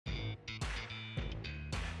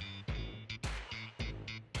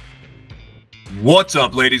What's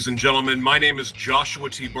up, ladies and gentlemen? My name is Joshua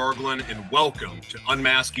T. Berglan, and welcome to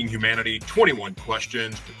Unmasking Humanity 21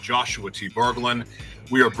 Questions with Joshua T. Berglan.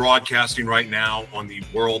 We are broadcasting right now on the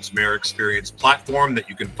World's Mayor Experience platform that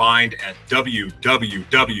you can find at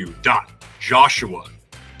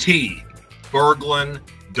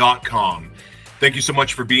www.joshuatberglan.com. Thank you so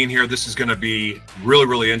much for being here. This is going to be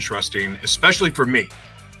really interesting, especially for me.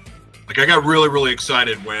 I got really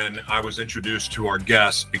excited when I was introduced to our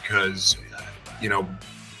guest because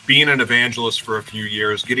being an evangelist for a few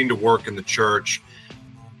years, getting to work in the church,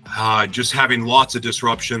 just having lots of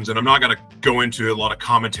disruptions. And I'm not going to go into a lot of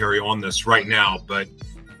commentary on this right now, but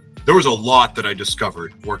there was a lot that I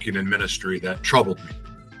discovered working in ministry that troubled me.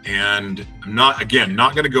 And I'm not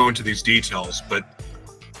going to go into these details, but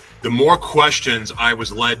the more questions I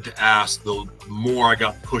was led to ask, the more I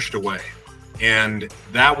got pushed away. And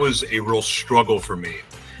that was a real struggle for me.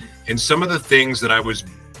 And some of the things that I was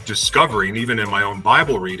discovering, even in my own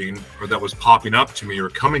Bible reading, or that was popping up to me or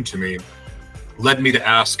coming to me, led me to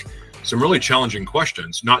ask some really challenging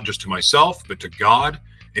questions, not just to myself, but to God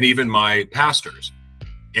and even my pastors.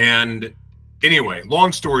 And anyway,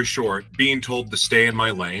 long story short, being told to stay in my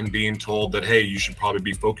lane, being told that, hey, you should probably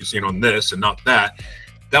be focusing on this and not that,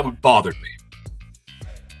 that bothered me.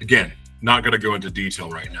 Again, not going to go into detail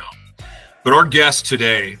right now. But our guest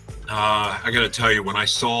today, I got to tell you, when I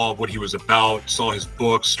saw what he was about, saw his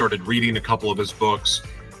books, started reading a couple of his books,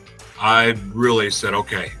 I really said,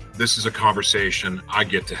 okay, this is a conversation I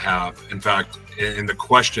get to have. In fact, in the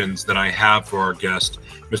questions that I have for our guest,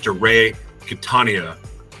 Mr. Ray Catania,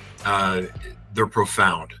 they're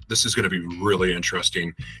profound. This is going to be really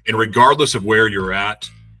interesting. And regardless of where you're at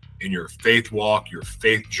in your faith walk, your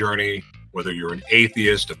faith journey, whether you're an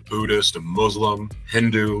atheist, a Buddhist, a Muslim,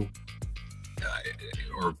 Hindu,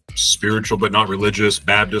 or spiritual but not religious,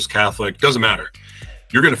 Baptist, Catholic, doesn't matter.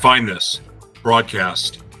 You're going to find this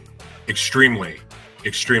broadcast extremely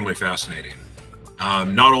fascinating.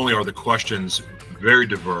 Not only are the questions very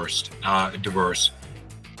diverse,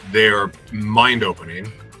 they're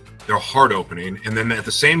mind-opening, they're heart-opening, and then at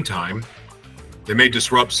the same time, they may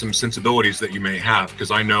disrupt some sensibilities that you may have,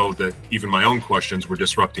 because I know that even my own questions were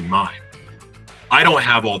disrupting mine. I don't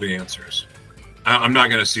have all the answers. I'm not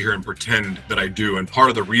going to sit here and pretend that I do. And part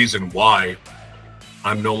of the reason why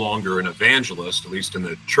I'm no longer an evangelist, at least in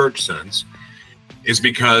the church sense, is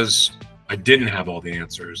because I didn't have all the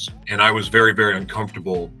answers. And I was very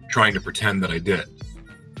uncomfortable trying to pretend that I did.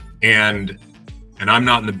 And I'm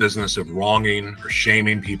not in the business of wronging or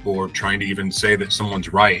shaming people or trying to even say that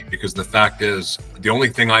someone's right, because the fact is, the only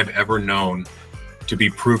thing I've ever known to be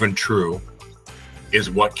proven true is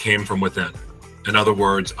what came from within. In other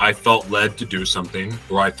words, I felt led to do something,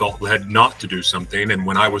 or I felt led not to do something. And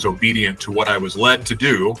when I was obedient to what I was led to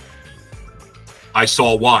do, I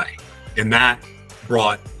saw why. And that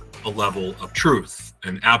brought a level of truth,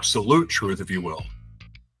 an absolute truth, if you will.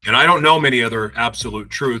 And I don't know many other absolute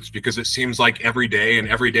truths, because it seems like every day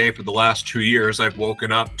for the last 2 years, I've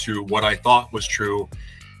woken up to what I thought was true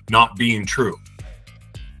not being true.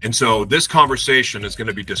 And so this conversation is going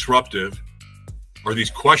to be disruptive, or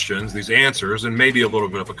these questions, these answers, and maybe a little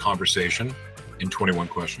bit of a conversation in 21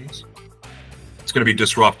 questions. It's going to be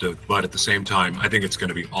disruptive, but at the same time, I think it's going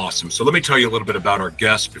to be awesome. So let me tell you a little bit about our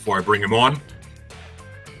guest before I bring him on.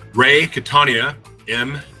 Ray Catania,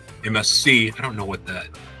 MSc. I don't know what that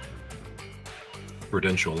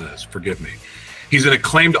credential is. Forgive me. He's an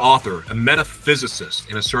acclaimed author, a metaphysicist,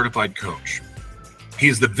 and a certified coach.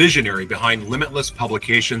 He's the visionary behind Limitless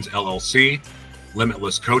Publications, LLC,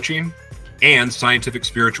 Limitless Coaching, and Scientific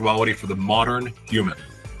Spirituality for the Modern Human.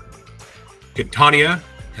 Catania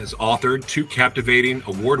has authored 2 captivating,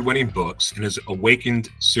 award-winning books in his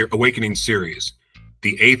Awakening series,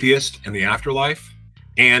 The Atheist and the Afterlife,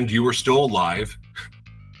 and You Are Still Alive,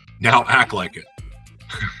 Now Act Like It.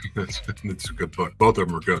 That's a good book. Both of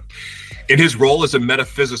them are good. In his role as a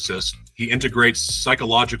metaphysicist, he integrates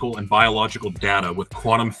psychological and biological data with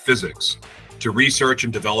quantum physics to research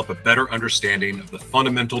and develop a better understanding of the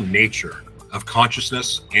fundamental nature of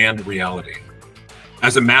consciousness and reality.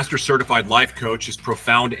 As a master certified life coach, his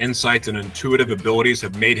profound insights and intuitive abilities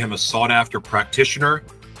have made him a sought-after practitioner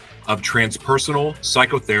of transpersonal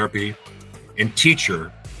psychotherapy and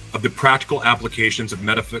teacher of the practical applications of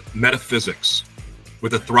metaphysics.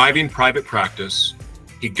 With a thriving private practice,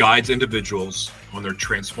 he guides individuals on their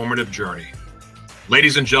transformative journey.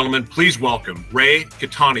 Ladies and gentlemen, please welcome Ray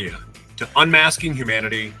Catania to Unmasking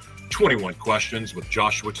Humanity, 21 Questions with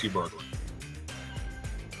Joshua T. Berglan.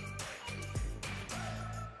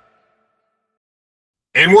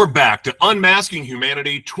 And we're back to Unmasking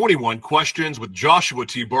Humanity, 21 Questions with Joshua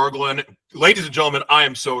T. Berglan. Ladies and gentlemen, I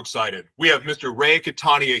am so excited. We have Mr. Ray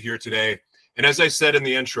Catania here today. And as I said in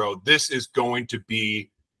the intro, this is going to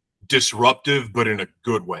be disruptive, but in a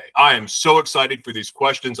good way. I am so excited for these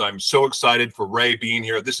questions. I'm so excited for Ray being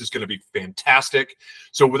here. This is going to be fantastic.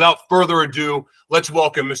 So without further ado, let's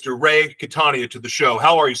welcome Mr. Ray Catania to the show.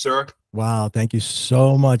 How are you, sir? Wow. Thank you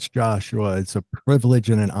so much, Joshua. It's a privilege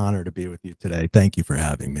and an honor to be with you today. Thank you for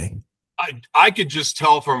having me. I could just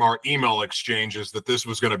tell from our email exchanges that this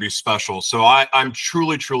was going to be special. So I'm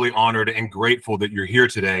truly, truly honored and grateful that you're here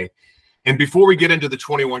today. And before we get into the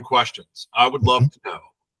 21 questions, I would love to know,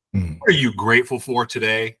 what are you grateful for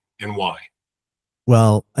today and why?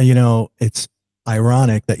 Well, it's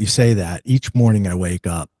ironic that you say that. Each morning I wake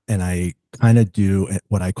up and I kind of do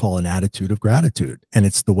what I call an attitude of gratitude. And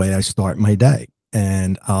it's the way I start my day.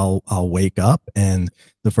 And I'll wake up, and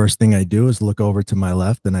the first thing I do is look over to my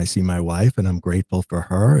left and I see my wife, and I'm grateful for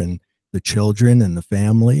her and the children and the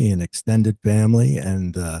family and extended family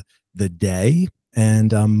and the day.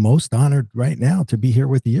 And I'm most honored right now to be here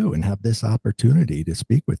with you and have this opportunity to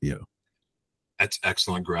speak with you. That's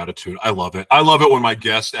excellent gratitude. I love it. I love it when my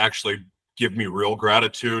guests actually give me real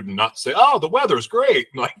gratitude and not say, oh, the weather's great.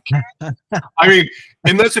 Like, I mean,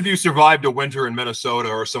 unless if you survived a winter in Minnesota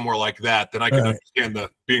or somewhere like that, then I can understand the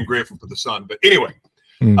being grateful for the sun. But anyway,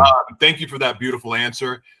 thank you for that beautiful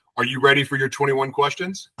answer. Are you ready for your 21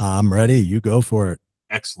 questions? I'm ready. You go for it.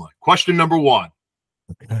 Excellent. Question number one.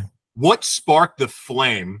 Okay. What sparked the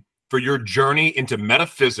flame for your journey into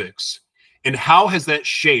metaphysics, and how has that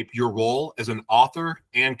shaped your role as an author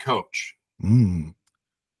and coach?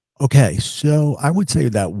 Okay, so I would say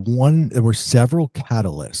that there were several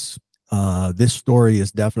catalysts. This story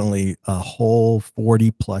is definitely a whole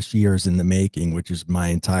 40 plus years in the making, which is my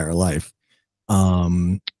entire life.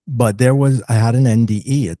 But I had an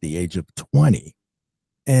NDE at the age of 20.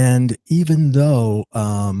 And even though,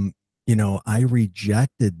 I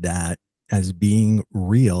rejected that as being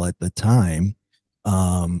real at the time,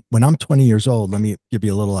 when I'm 20 years old, let me give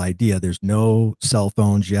you a little idea. There's no cell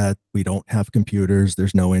phones yet. We don't have computers.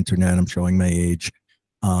 There's no internet. I'm showing my age.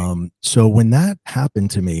 So when that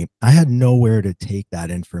happened to me, I had nowhere to take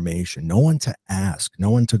that information, no one to ask, no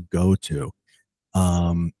one to go to.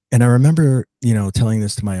 And I remember, telling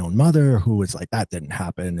this to my own mother, who was like, that didn't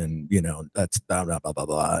happen. And, that's blah, blah, blah, blah,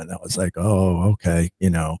 blah. And I was like, oh, okay.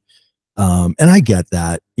 And I get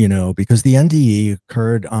that, because the NDE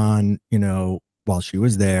occurred on, while she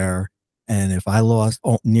was there. And if I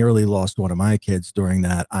nearly lost one of my kids during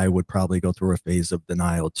that, I would probably go through a phase of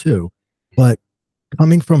denial too. But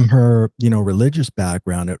coming from her, religious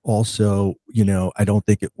background, it also, I don't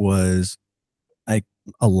think it was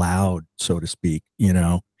allowed, so to speak,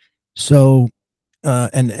 So,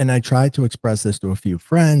 and I tried to express this to a few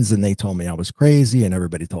friends, and they told me I was crazy, and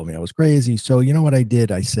everybody told me I was crazy. So, you know what I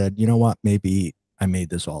did? I said, you know what? Maybe I made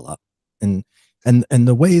this all up. And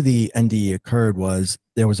the way the NDE occurred was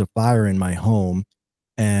there was a fire in my home,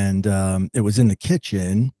 and it was in the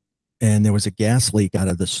kitchen, and there was a gas leak out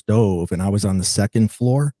of the stove, and I was on the second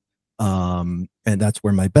floor. And that's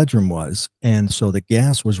where my bedroom was. And so the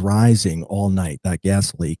gas was rising all night, that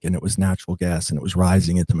gas leak, and it was natural gas, and it was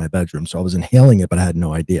rising into my bedroom. So I was inhaling it, but I had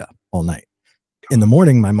no idea all night. In the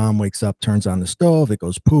morning, my mom wakes up, turns on the stove, it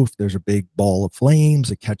goes poof, there's a big ball of flames,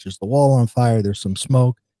 it catches the wall on fire, there's some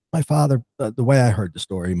smoke. My father, the way I heard the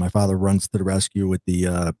story, my father runs to the rescue with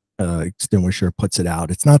the extinguisher, puts it out.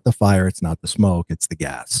 It's not the fire, it's not the smoke, it's the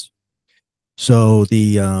gas. So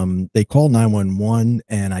they call 911,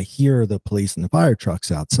 and I hear the police and the fire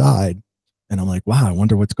trucks outside, and I'm like, wow, I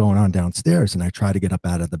wonder what's going on downstairs. And I try to get up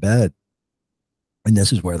out of the bed, and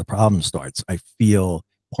this is where the problem starts. I feel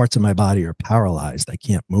parts of my body are paralyzed. I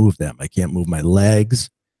can't move them. I can't move my legs.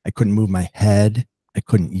 I couldn't move my head. I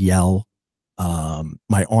couldn't yell.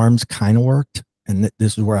 My arms kind of worked, and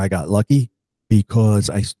this is where I got lucky. Because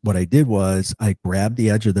what I did was I grabbed the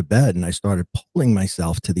edge of the bed and I started pulling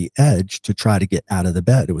myself to the edge to try to get out of the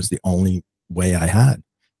bed. It was the only way I had.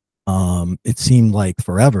 It seemed like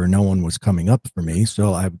forever. No one was coming up for me.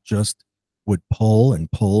 So I just would pull and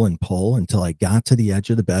pull and pull until I got to the edge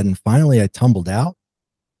of the bed. And finally I tumbled out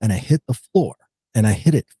and I hit the floor, and I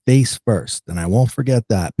hit it face first. And I won't forget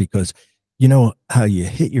that, because you know how you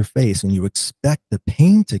hit your face and you expect the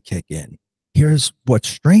pain to kick in. Here's what's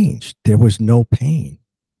strange. There was no pain.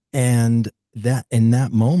 And that in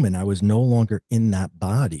that moment, I was no longer in that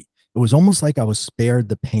body. It was almost like I was spared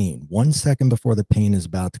the pain. 1 second before the pain is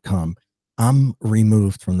about to come, I'm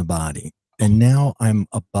removed from the body. And now I'm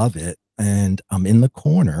above it, and I'm in the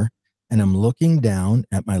corner, and I'm looking down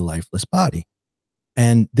at my lifeless body.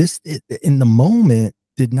 And in the moment,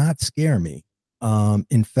 did not scare me.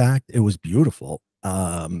 In fact, it was beautiful.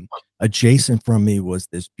 Adjacent from me was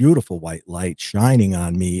this beautiful white light shining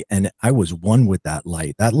on me, and I was one with that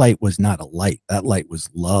light. That light was not a light. That light was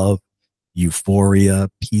love, euphoria,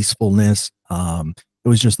 peacefulness. It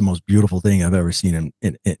was just the most beautiful thing I've ever seen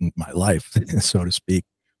in my life, so to speak.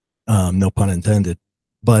 No pun intended.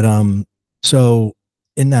 But so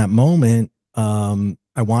in that moment,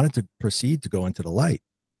 I wanted to proceed to go into the light,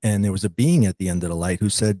 and there was a being at the end of the light who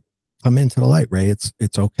said, "Come into the light, Ray.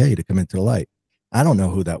 It's okay to come into the light." I don't know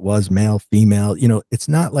who that was, male, female. You know, it's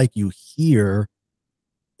not like you hear.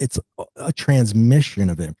 It's a transmission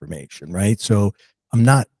of information, right? So I'm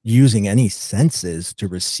not using any senses to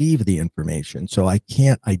receive the information, so I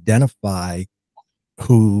can't identify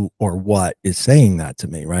who or what is saying that to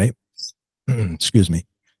me, right? Excuse me.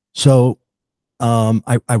 So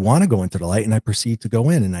I want to go into the light, and I proceed to go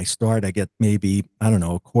in, and I get maybe, I don't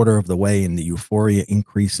know, a quarter of the way, and the euphoria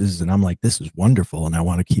increases, and I'm like, this is wonderful, and I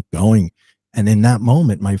want to keep going. And in that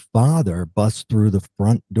moment, my father busts through the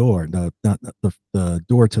front door, the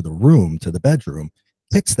door to the room, to the bedroom,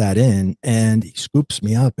 kicks that in, and he scoops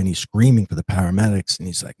me up, and he's screaming for the paramedics, and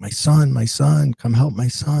he's like, my son, come help my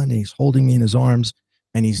son. And he's holding me in his arms,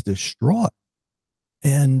 and he's distraught.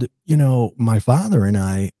 And, you know, my father and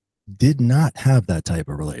I did not have that type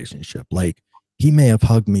of relationship. Like, he may have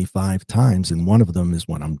hugged me 5 times, and one of them is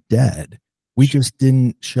when I'm dead. We just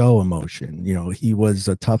didn't show emotion. You know, he was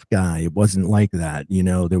a tough guy. It wasn't like that. You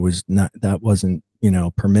know, that wasn't, you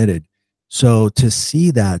know, permitted. So to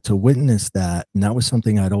see that, to witness that, and that was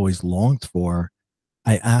something I'd always longed for.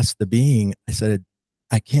 I asked the being, I said,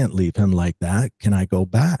 I can't leave him like that. Can I go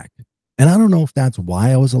back? And I don't know if that's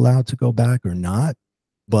why I was allowed to go back or not,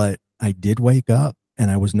 but I did wake up,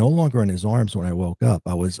 and I was no longer in his arms when I woke up.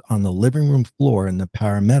 I was on the living room floor, and the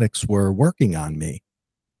paramedics were working on me,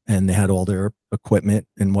 and they had all their equipment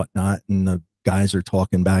and whatnot. And the guys are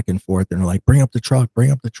talking back and forth, and they're like, bring up the truck,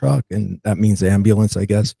 bring up the truck. And that means the ambulance, I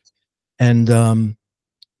guess. And,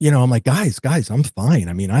 you know, I'm like, guys, I'm fine.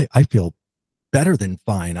 I mean, I feel better than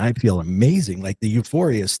fine. I feel amazing. Like, the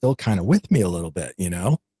euphoria is still kind of with me a little bit, you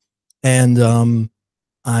know? And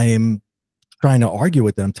I'm trying to argue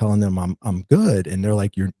with them, telling them I'm good. And they're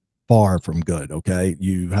like, you're far from good. Okay.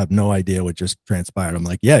 You have no idea what just transpired. I'm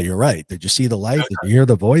like, yeah, you're right. Did you see the light? Did you hear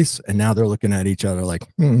the voice? And now they're looking at each other like,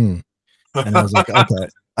 hmm. And I was like, okay,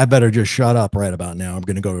 I better just shut up right about now. I'm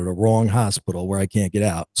going to go to the wrong hospital where I can't get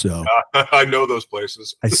out. So I know those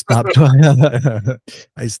places. I stopped.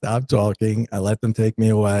 I stopped talking. I let them take me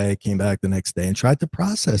away. Came back the next day and tried to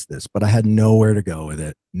process this, but I had nowhere to go with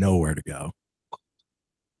it. Nowhere to go.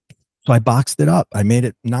 So I boxed it up. I made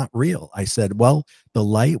it not real. I said, well, the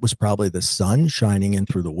light was probably the sun shining in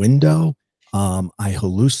through the window. I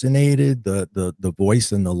hallucinated the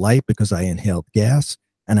voice and the light because I inhaled gas,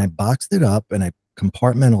 and I boxed it up, and I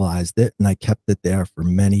compartmentalized it, and I kept it there for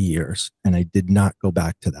many years, and I did not go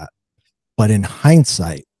back to that. But in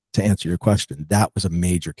hindsight, to answer your question, that was a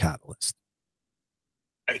major catalyst.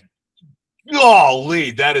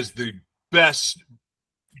 Golly, that is the best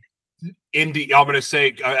NDE. I'm going to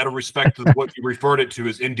say, out of respect to what you referred it to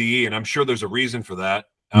as NDE, and I'm sure there's a reason for that.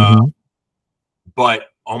 But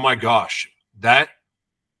oh my gosh,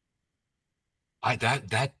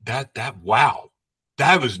 wow,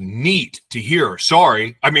 that was neat to hear.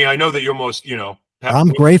 Sorry, I mean, I know that you're almost, you know, I'm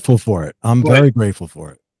grateful for it. I'm very grateful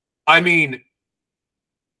for it. I mean,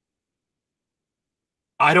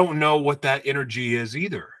 I don't know what that energy is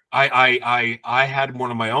either. I had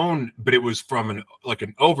one of my own, but it was from an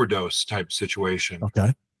overdose type situation.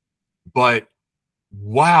 Okay. But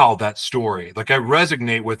wow, that story. Like, I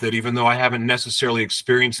resonate with it, even though I haven't necessarily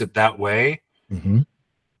experienced it that way.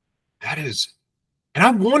 That is, and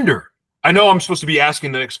I wonder, I know I'm supposed to be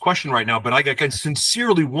asking the next question right now, but I can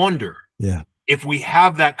sincerely wonder if we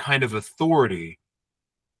have that kind of authority,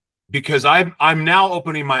 because I'm now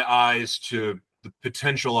opening my eyes to the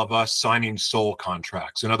potential of us signing soul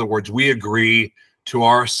contracts. In other words, we agree to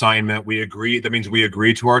our assignment. We agree. That means we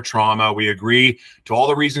agree to our trauma. We agree to all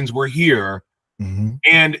the reasons we're here.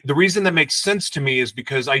 And the reason that makes sense to me is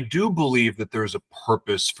because I do believe that there's a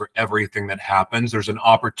purpose for everything that happens. There's an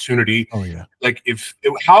opportunity. Oh yeah. Like,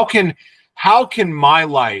 how can my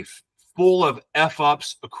life, full of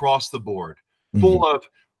F-ups across the board, full of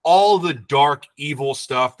all the dark, evil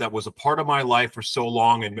stuff that was a part of my life for so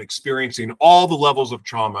long, and experiencing all the levels of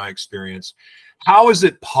trauma I experienced, how is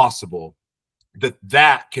it possible that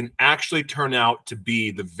that can actually turn out to be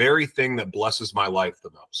the very thing that blesses my life the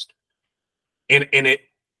most?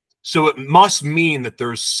 So it must mean that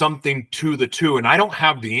there's something to the two, and I don't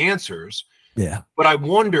have the answers. Yeah. But I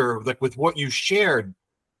wonder, like, with what you shared,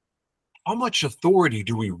 how much authority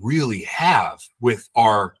do we really have with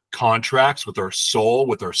our contracts, with our soul,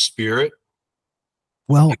 with our spirit?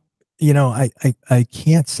 Well, I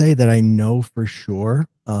can't say that I know for sure,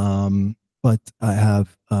 but I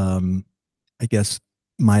have, I guess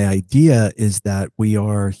my idea is that we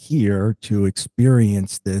are here to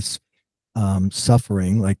experience this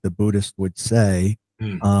suffering, like the Buddhist would say.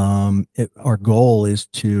 Mm. Our goal is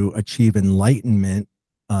to achieve enlightenment,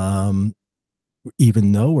 um,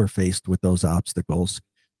 even though we're faced with those obstacles.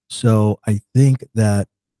 So I think that,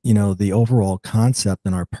 the overall concept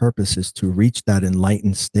and our purpose is to reach that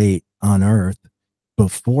enlightened state on earth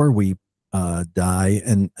before we die.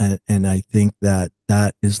 And I think that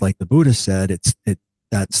that is, like the Buddha said,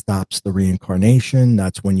 that stops the reincarnation.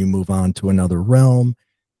 That's when you move on to another realm.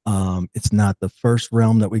 It's not the first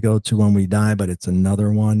realm that we go to when we die, but it's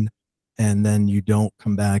another one. And then you don't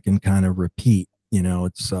come back and kind of repeat.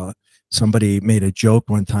 It's somebody made a joke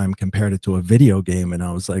one time, compared it to a video game, and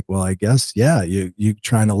I was like, well, I guess, yeah, you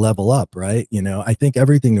trying to level up, right? I think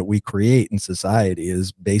everything that we create in society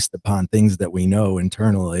is based upon things that we know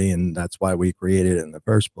internally, and that's why we created it in the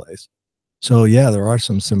first place. So yeah, there are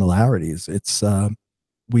some similarities. It's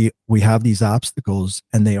we have these obstacles,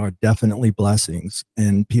 and they are definitely blessings.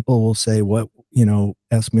 And people will say, what,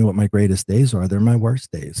 ask me what my greatest days are. They're my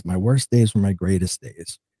worst days. My worst days were my greatest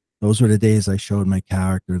days. Those were the days I showed my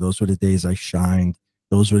character. Those were the days I shined.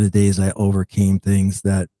 Those were the days I overcame things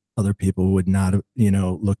that other people would not have,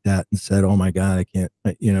 looked at and said, oh my God, I can't,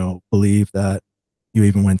 believe that you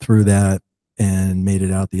even went through that and made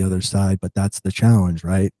it out the other side. But that's the challenge,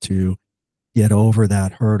 right? To get over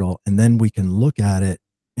that hurdle. And then we can look at it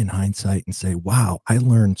in hindsight and say, wow, I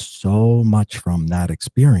learned so much from that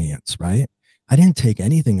experience, right? I didn't take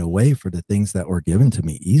anything away for the things that were given to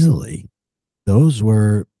me easily. Those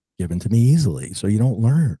were given to me easily. So you don't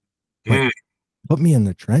learn. But put me in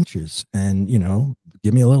the trenches and,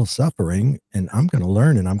 give me a little suffering, and I'm going to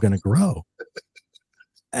learn and I'm going to grow.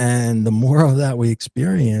 And the more of that we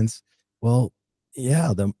experience, well,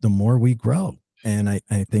 yeah, the more we grow. And I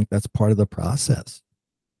think that's part of the process.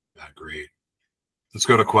 Agreed. Let's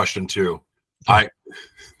go to question 2.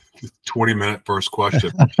 20-minute first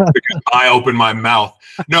question because I opened my mouth.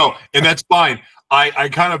 No, and that's fine.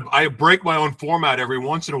 I break my own format every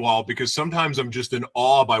once in a while because sometimes I'm just in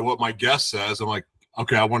awe by what my guest says. I'm like,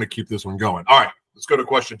 okay, I want to keep this one going. All right, let's go to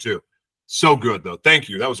question 2. So good, though. Thank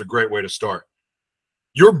you. That was a great way to start.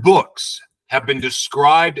 Your books have been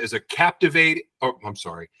described as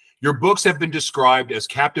Your books have been described as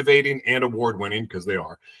captivating and award-winning, because they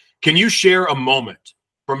are. Can you share a moment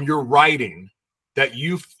from your writing that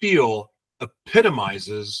you feel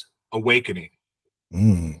epitomizes awakening?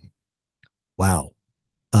 Wow.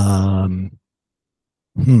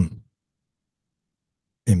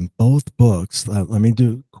 In both books, let me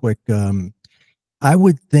do quick. I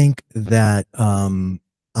would think that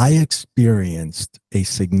I experienced a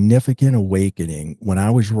significant awakening when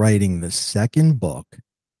I was writing the second book,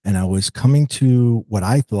 and I was coming to what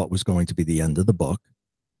I thought was going to be the end of the book.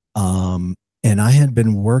 And I had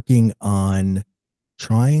been working on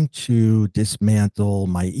trying to dismantle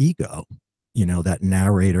my ego, that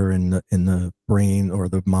narrator in the brain or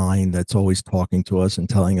the mind that's always talking to us and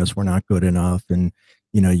telling us we're not good enough, and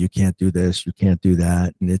you can't do this, you can't do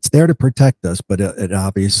that, and it's there to protect us, but it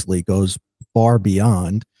obviously goes far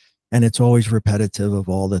beyond, and it's always repetitive of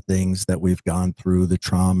all the things that we've gone through, the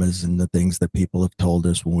traumas and the things that people have told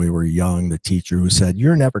us when we were young, the teacher who said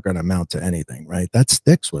you're never going to amount to anything, right? That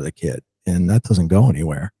sticks with a kid, and that doesn't go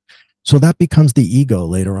anywhere. So that becomes the ego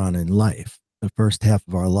later on in life. The first half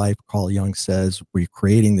of our life, Carl Jung says, we're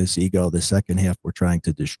creating this ego. The second half, we're trying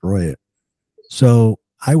to destroy it. So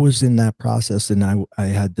I was in that process, and I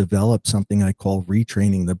had developed something I call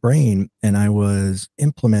retraining the brain. And I was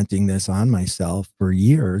implementing this on myself for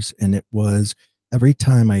years. And it was every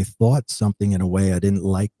time I thought something in a way I didn't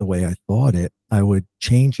like the way I thought it, I would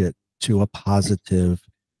change it to a positive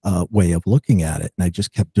way of looking at it. And I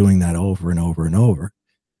just kept doing that over and over and over.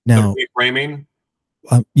 Now, the reframing?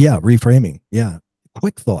 Yeah, reframing. Yeah.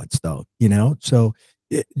 Quick thoughts, though, so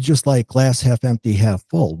just like glass half empty, half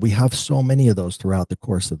full, we have so many of those throughout the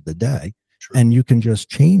course of the day. True. And you can just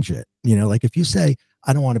change it. Like if you say,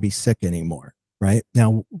 I don't want to be sick anymore, right?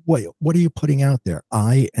 Now, what are you putting out there?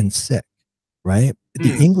 I and sick, right?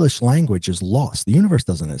 The English language is lost. The universe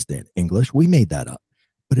doesn't understand English. We made that up.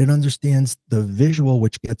 But it understands the visual,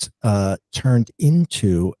 which gets turned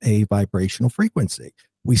into a vibrational frequency.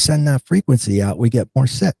 We send that frequency out, we get more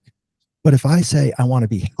sick. But if I say, I want to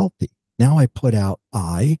be healthy, now I put out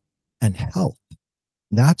I and health.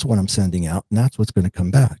 That's what I'm sending out, and that's what's going to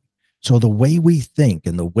come back. So the way we think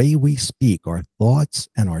and the way we speak, our thoughts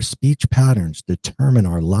and our speech patterns determine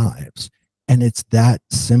our lives. And it's that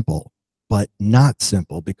simple, but not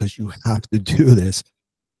simple, because you have to do this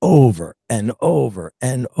over and over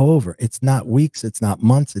and over. It's not weeks, it's not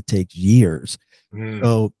months, it takes years.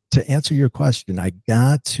 So to answer your question, I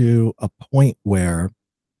got to a point where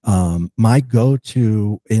my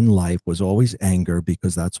go-to in life was always anger,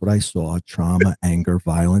 because that's what I saw: trauma, anger,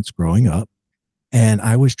 violence growing up. And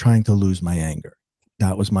I was trying to lose my anger.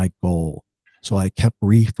 That was my goal. So I kept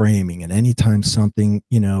reframing, and anytime something,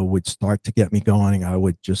 would start to get me going, I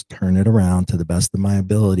would just turn it around to the best of my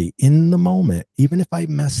ability in the moment. Even if I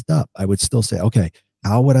messed up, I would still say, okay,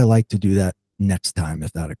 how would I like to do that next time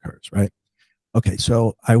if that occurs, right? Okay,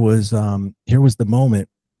 so here was the moment.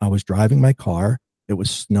 I was driving my car. It was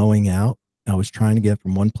snowing out. I was trying to get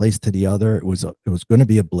from one place to the other. It was going to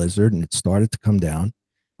be a blizzard, and it started to come down.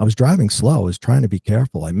 I was driving slow. I was trying to be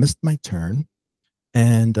careful. I missed my turn,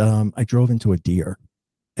 and I drove into a deer.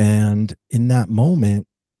 And in that moment,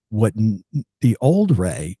 the old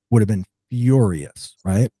Ray would have been furious,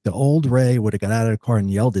 right? The old Ray would have got out of the car and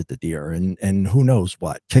yelled at the deer, and who knows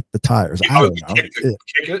what, kicked the tires. I don't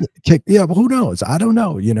know. Yeah, but who knows? I don't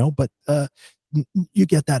know, but you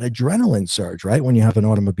get that adrenaline surge, right? When you have an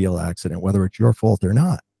automobile accident, whether it's your fault or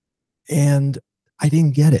not. And I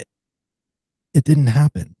didn't get it. It didn't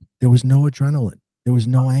happen. There was no adrenaline. There was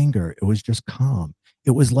no anger. It was just calm.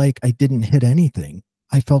 It was like I didn't hit anything.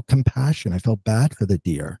 I felt compassion. I felt bad for the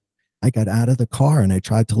deer. I got out of the car and I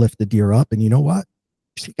tried to lift the deer up. And you know what?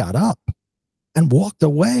 She got up and walked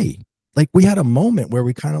away. Like, we had a moment where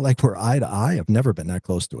we kind of like were eye to eye. I've never been that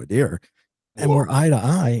close to a deer. And we're eye to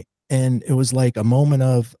eye. And it was like a moment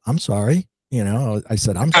of, I'm sorry. I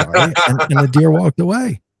said, I'm sorry. And the deer walked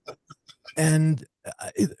away. And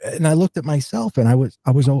I looked at myself, and I was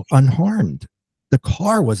unharmed. The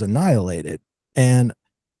car was annihilated. And,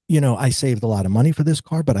 I saved a lot of money for this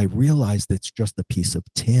car, but I realized it's just a piece of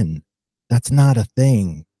tin. That's not a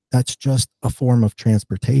thing. That's just a form of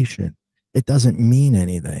transportation. It doesn't mean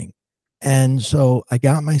anything. And so I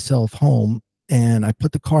got myself home, and I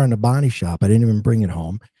put the car in the body shop. I didn't even bring it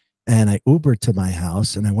home. And I Ubered to my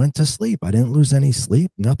house, and I went to sleep. I didn't lose any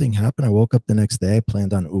sleep. Nothing happened. I woke up the next day. I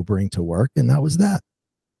planned on Ubering to work, and that was that.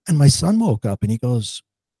 And my son woke up and he goes,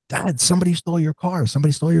 Dad, somebody stole your car.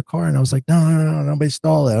 Somebody stole your car. And I was like, no, nobody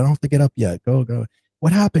stole it. I don't have to get up yet. Go.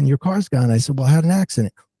 What happened? Your car's gone. I said, well, I had an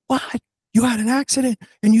accident. What? You had an accident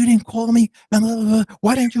and you didn't call me? And blah, blah, blah.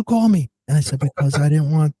 Why didn't you call me? And I said, because I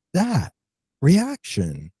didn't want that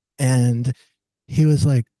reaction. And he was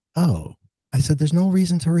like, oh. I said, there's no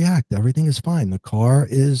reason to react. Everything is fine. The car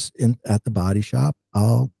is at the body shop.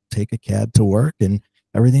 I'll take a cab to work and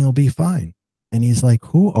everything will be fine. And he's like,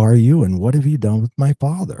 who are you? And what have you done with my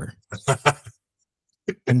father?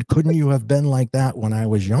 And couldn't you have been like that when I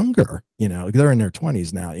was younger? They're in their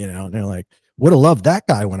 20s now, and they're like, would have loved that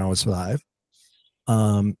guy when I was 5.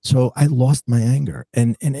 So I lost my anger.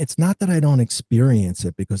 And it's not that I don't experience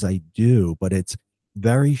it, because I do, but it's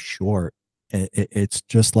very short. It's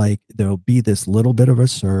just like there'll be this little bit of a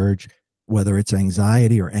surge, whether it's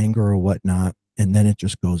anxiety or anger or whatnot, and then it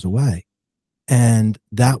just goes away. And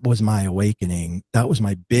that was my awakening. That was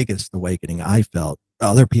my biggest awakening, I felt.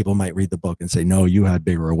 Other people might read the book and say, no, you had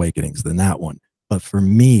bigger awakenings than that one. But for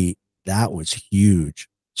me, that was huge.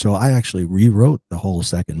 So I actually rewrote the whole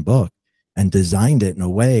second book and designed it in a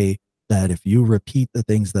way that if you repeat the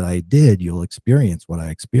things that I did, you'll experience what I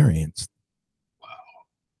experienced. Wow.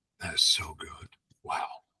 That is so good. Wow.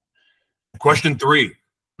 Question 3.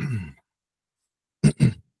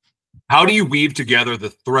 How do you weave together the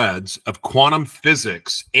threads of quantum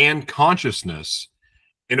physics and consciousness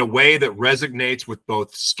in a way that resonates with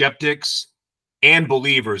both skeptics and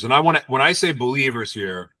believers? And when I say believers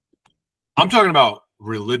here, I'm talking about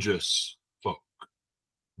religious folk,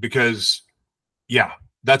 because yeah,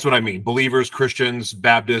 that's what I mean. Believers, Christians,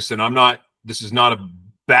 Baptists, and this is not a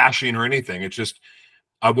bashing or anything. It's just,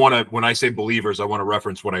 when I say believers, I want to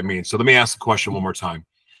reference what I mean. So let me ask the question one more time.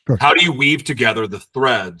 Sure. How do you weave together the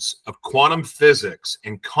threads of quantum physics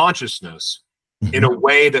and consciousness in a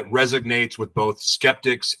way that resonates with both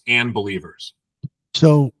skeptics and believers?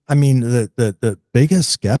 So, I mean, the biggest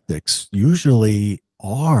skeptics usually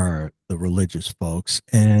are the religious folks.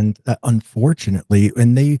 And unfortunately,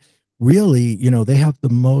 and they really, they have the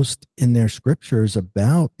most in their scriptures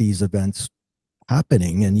about these events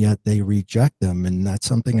happening, and yet they reject them. And that's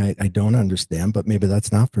something I don't understand, but maybe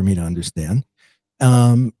that's not for me to understand.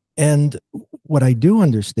 And what I do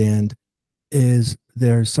understand is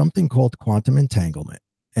there's something called quantum entanglement.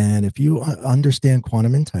 And if you understand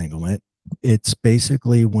quantum entanglement, It's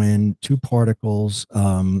basically when two particles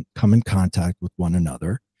come in contact with one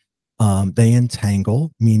another. They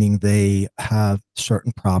entangle, meaning they have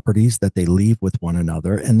certain properties that they leave with one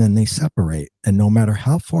another, and then they separate. And no matter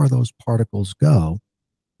how far those particles go,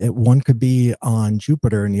 one could be on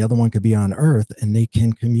Jupiter and the other one could be on Earth, and they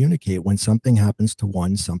can communicate. When something happens to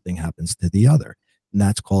one, something happens to the other. And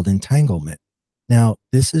that's called entanglement. Now,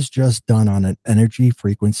 this is just done on an energy,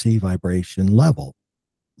 frequency, vibration level.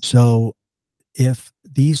 So if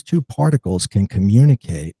these two particles can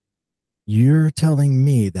communicate, you're telling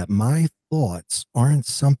me that my thoughts aren't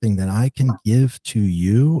something that I can give to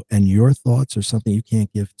you, and your thoughts are something you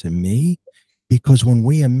can't give to me? Because when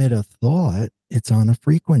we emit a thought, it's on a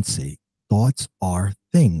frequency. Thoughts are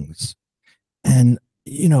things. And,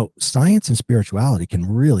 science and spirituality can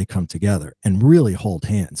really come together and really hold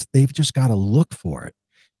hands. They've just got to look for it.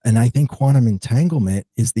 And I think quantum entanglement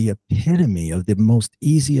is the epitome of the most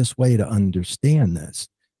easiest way to understand this.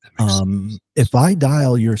 If I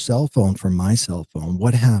dial your cell phone from my cell phone,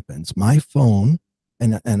 what happens? My phone,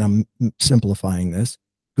 and I'm simplifying this,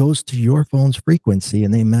 goes to your phone's frequency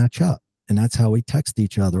and they match up. And that's how we text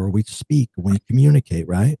each other, or we speak, we communicate,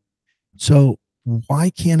 right? So why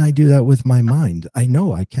can't I do that with my mind? I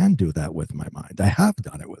know I can do that with my mind. I have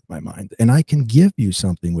done it with my mind, and I can give you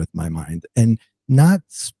something with my mind and not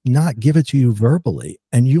give it to you verbally,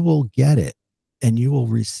 and you will get it and you will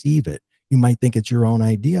receive it. You might think it's your own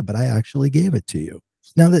idea, but I actually gave it to you.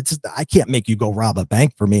 Now, I can't make you go rob a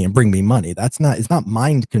bank for me and bring me money. It's not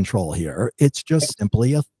mind control here. It's just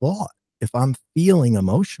simply a thought. If I'm feeling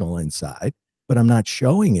emotional inside, but I'm not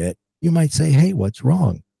showing it, you might say, "Hey, what's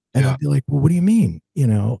wrong?" And I'll be like, "Well, what do you mean?"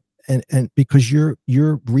 And because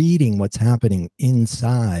you're reading what's happening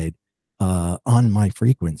inside on my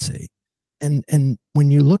frequency. And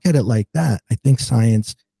when you look at it like that, I think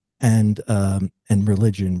science and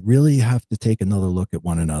religion really have to take another look at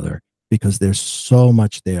one another, because there's so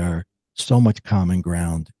much there, so much common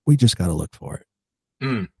ground. We just got to look for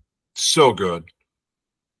it. So good.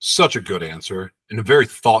 Such a good answer, and a very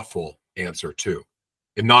thoughtful answer too,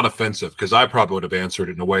 and not offensive, because I probably would have answered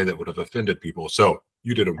it in a way that would have offended people. So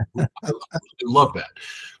you did I love that.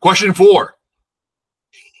 Question 4.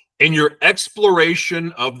 In your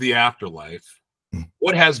exploration of the afterlife,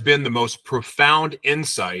 what has been the most profound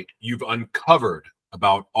insight you've uncovered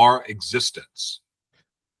about our existence?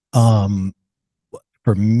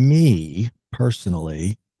 For me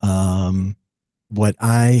personally, what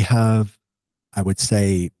I would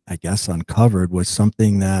say, I guess, uncovered was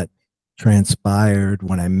something that transpired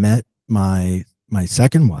when I met my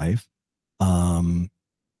second wife. I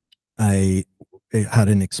had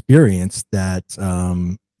an experience that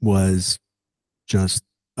was just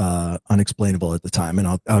unexplainable at the time, and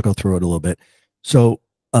I'll go through it a little bit. So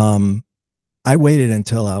I waited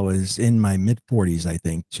until I was in my mid 40s, I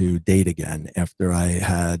think, to date again after I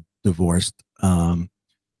had divorced.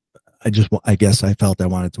 I guess I felt I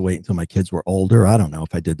wanted to wait until my kids were older. I don't know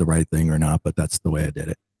if I did the right thing or not, but that's the way I did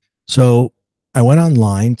it. So I went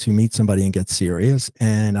online to meet somebody and get serious.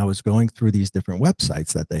 And I was going through these different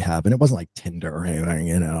websites that they have. And it wasn't like Tinder or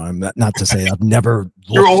anything, I'm not to say I've never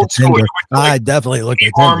looked at Tinder. I definitely looked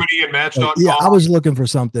at Harmony and Match.com. Yeah, I was looking for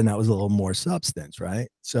something that was a little more substance, right?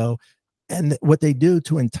 So, and what they do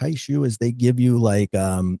to entice you is they give you like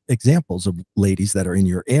examples of ladies that are in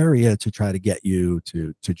your area to try to get you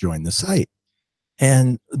to join the site.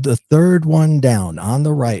 And the third one down on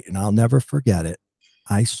the right, and I'll never forget it,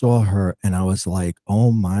 I saw her and I was like,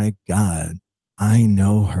 "Oh my God, I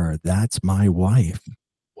know her. That's my wife."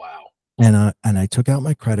 Wow. And I took out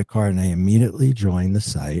my credit card and I immediately joined the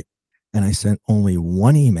site, and I sent only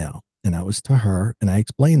one email, and that was to her. And I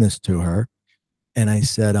explained this to her. And I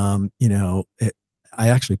said, I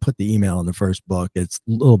actually put the email in the first book. It's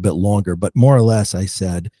a little bit longer, but more or less I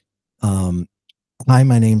said, "Hi,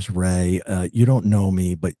 my name's Ray. You don't know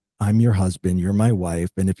me, but I'm your husband. You're my wife.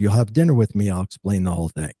 And if you'll have dinner with me, I'll explain the whole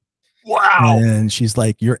thing." Wow. And she's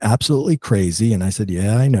like, "You're absolutely crazy." And I said,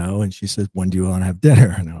 "Yeah, I know." And she said, "When do you want to have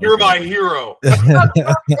dinner?" And you're my hero. It's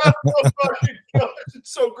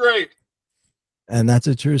so great. And that's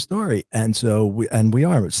a true story. And so we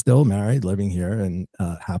are still married, living here and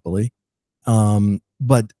happily.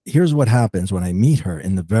 But here's what happens when I meet her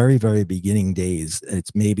in the very, very beginning days.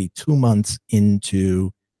 It's maybe 2 months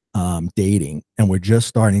into dating, and we're just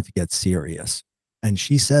starting to get serious. And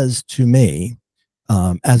she says to me,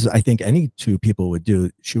 as I think any two people would do,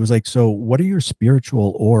 she was like, "So what are your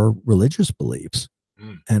spiritual or religious beliefs?"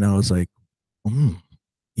 And I was like, I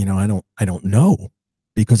don't know.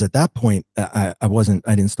 Because at that point, I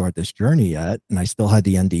didn't start this journey yet, and I still had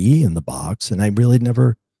the NDE in the box, and I really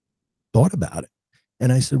never thought about it.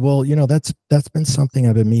 And I said, well, that's been something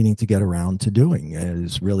I've been meaning to get around to doing,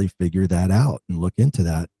 is really figure that out and look into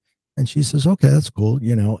that. And she says, okay, that's cool,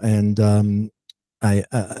 and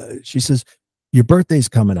she says, your birthday's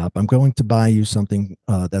coming up. I'm going to buy you something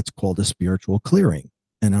that's called a spiritual clearing.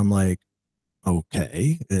 And I'm like,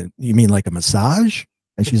 okay, you mean like a massage?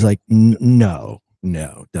 And she's like, no,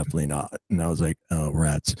 definitely not. And I was like, oh,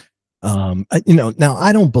 rats. Now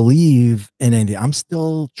I don't believe in anything. I'm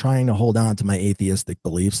still trying to hold on to my atheistic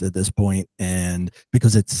beliefs at this point, and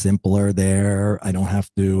because it's simpler there, I don't have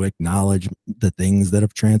to acknowledge the things that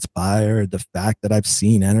have transpired, the fact that I've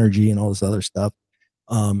seen energy and all this other stuff.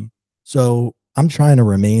 So I'm trying to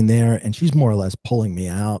remain there, and she's more or less pulling me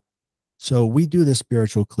out. So we do this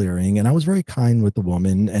spiritual clearing, and I was very kind with the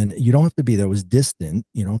woman, and you don't have to be there. It was distant.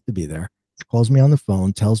 You don't have to be there. She calls me on the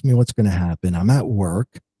phone, tells me what's going to happen. I'm at work,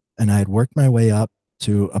 and I had worked my way up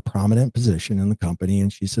to a prominent position in the company.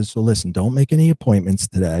 And she says, so listen, don't make any appointments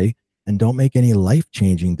today, and don't make any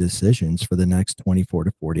life-changing decisions for the next 24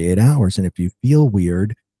 to 48 hours. And if you feel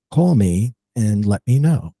weird, call me and let me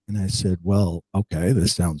know. And I said, well, okay,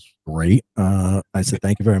 this sounds great. I said,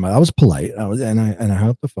 thank you very much. I was polite. And I hung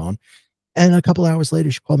up the phone. And a couple of hours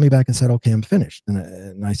later, she called me back and said, okay, I'm finished.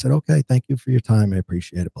 And I said, okay, thank you for your time. I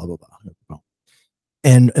appreciate it, blah, blah, blah.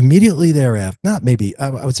 And immediately thereafter, not maybe, I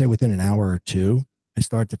would say within an hour or two, I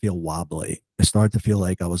started to feel wobbly. I started to feel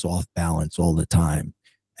like I was off balance all the time.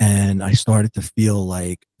 And I started to feel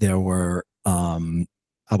like I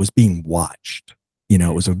was being watched.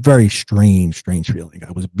 It was a very strange feeling.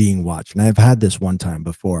 I was being watched. And I've had this one time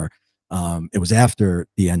before. It was after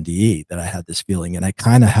the NDE that I had this feeling, and I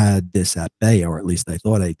kind of had this at bay, or at least I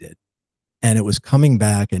thought I did. And it was coming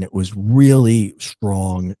back, and it was really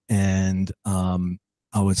strong. And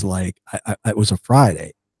I was like, it was a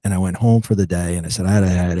Friday, and I went home for the day, and I said I had a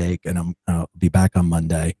headache, and I'll be back on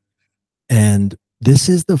Monday. And this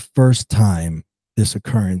is the first time this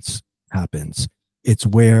occurrence happens. It's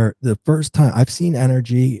where the first time I've seen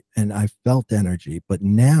energy and I've felt energy, but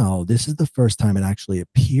now this is the first time it actually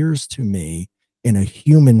appears to me in a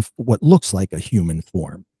human, what looks like a human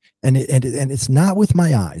form. And it's not with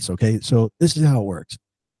my eyes. Okay. So this is how it works.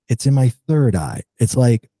 It's in my third eye. It's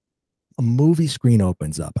like a movie screen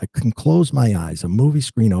opens up. I can close my eyes. A movie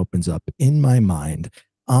screen opens up in my mind.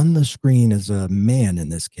 On the screen is a man in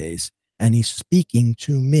this case, and he's speaking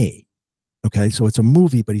to me. Okay. So it's a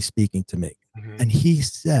movie, but he's speaking to me. Mm-hmm. And he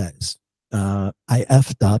says, I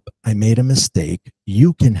effed up. I made a mistake.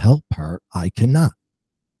 You can help her. I cannot.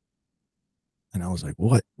 And I was like,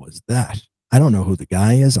 what was that? I don't know who the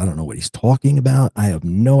guy is. I don't know what he's talking about. I've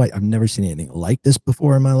never seen anything like this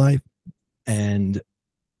before in my life. And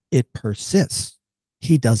it persists.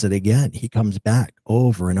 He does it again. He comes back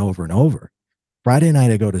over and over and over. Friday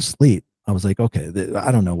night, I go to sleep. I was like, okay,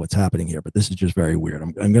 I don't know what's happening here, but this is just very weird.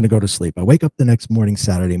 I'm going to go to sleep. I wake up the next morning,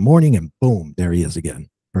 Saturday morning, and boom, there he is again,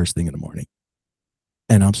 first thing in the morning.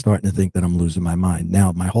 And I'm starting to think that I'm losing my mind.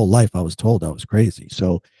 Now, my whole life, I was told I was crazy.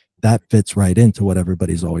 So that fits right into what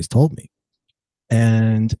everybody's always told me.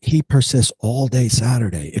 And he persists all day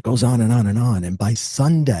Saturday. It goes on and on and on. And by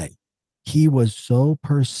Sunday, he was so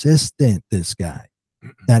persistent, this guy,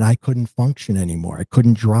 that I couldn't function anymore. I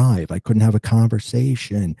couldn't drive. I couldn't have a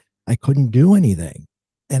conversation. I couldn't do anything.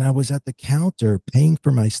 And I was at the counter paying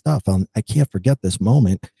for my stuff. I can't forget this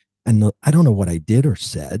moment. And I don't know what I did or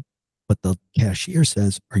said, but the cashier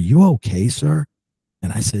says, "Are you okay, sir?"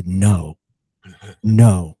 And I said, no,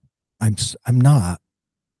 I'm not.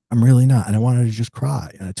 I'm really not. And I wanted to just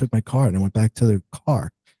cry. And I took my card and I went back to the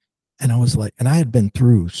car. And I was like, and I had been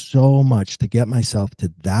through so much to get myself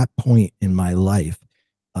to that point in my life.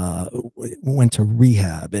 Went to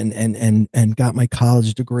rehab and got my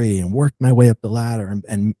college degree and worked my way up the ladder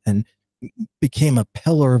and became a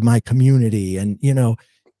pillar of my community, and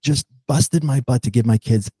just busted my butt to give my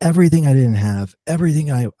kids everything I didn't have,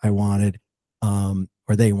 everything I wanted,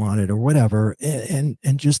 or they wanted, or whatever, and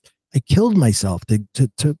just I killed myself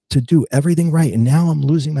to do everything right. And now I'm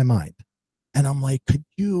losing my mind, and I'm like, could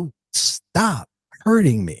you stop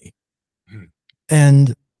hurting me?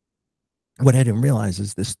 And what I didn't realize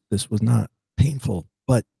is this was not painful,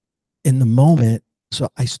 but in the moment, so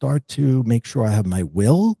I start to make sure I have my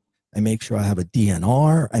will. I make sure I have a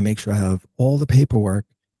DNR. I make sure I have all the paperwork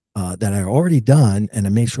that I already done, and I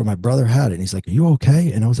make sure my brother had it. And he's like, "Are you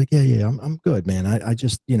okay?" And I was like, "Yeah, I'm good, man. I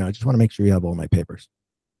just I just want to make sure you have all my papers,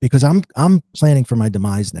 because I'm planning for my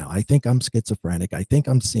demise now. I think I'm schizophrenic. I think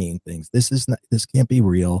I'm seeing things. This can't be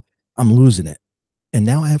real. I'm losing it, and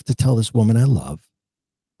now I have to tell this woman I love,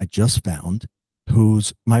 I just found,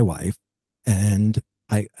 who's my wife, and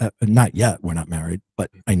I not yet, we're not married, but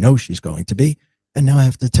I know she's going to be. And now I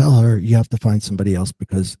have to tell her, you have to find somebody else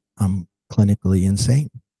because I'm clinically insane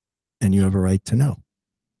and you have a right to know.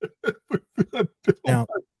 Now,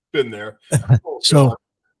 been there. Oh, so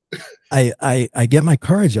I get my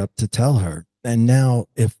courage up to tell her. And now,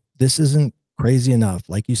 if this isn't crazy enough,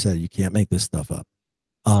 like you said, you can't make this stuff up.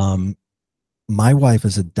 My wife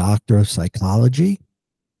is a doctor of psychology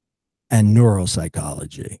and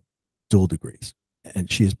neuropsychology, dual degrees,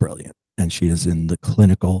 and she is brilliant. And she is in the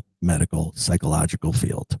clinical, medical, psychological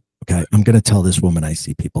field. Okay, I'm going to tell this woman I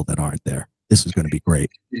see people that aren't there. This is going to be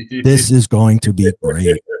great. This is going to be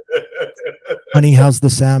great. Honey, how's the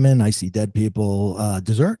salmon? I see dead people.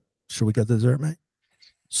 Dessert? Should we get dessert, mate?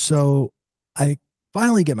 So I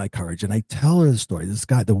finally get my courage and I tell her the story. This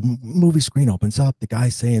guy, the movie screen opens up. The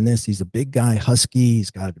guy's saying this. He's a big guy, husky.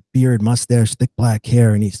 He's got a beard, mustache, thick black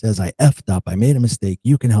hair. And he says, I effed up. I made a mistake.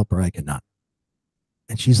 You can help her. I cannot.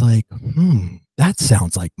 And she's like, that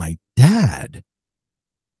sounds like my dad.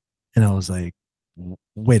 And I was like,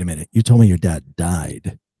 wait a minute. You told me your dad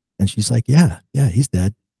died. And she's like, yeah, he's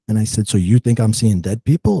dead. And I said, so you think I'm seeing dead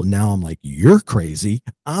people? Now I'm like, you're crazy.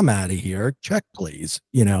 I'm out of here. Check, please.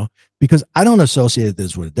 You know, because I don't associate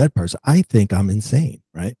this with a dead person. I think I'm insane,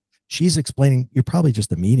 right? She's explaining, you're probably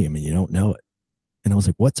just a medium and you don't know it. And I was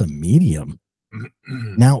like, what's a medium?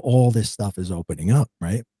 Now all this stuff is opening up,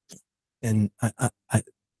 right? And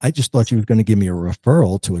I just thought you were going to give me a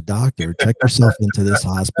referral to a doctor. Check yourself into this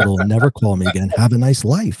hospital and never call me again. Have a nice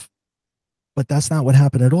life. But that's not what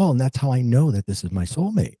happened at all. And that's how I know that this is my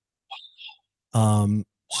soulmate.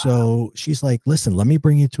 So she's like, listen, let me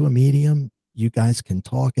bring you to a medium. You guys can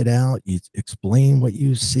talk it out. You explain what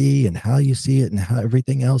you see and how you see it and how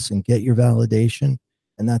everything else and get your validation.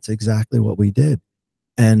 And that's exactly what we did.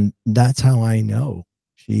 And that's how I know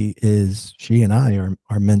she and I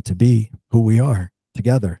are meant to be who we are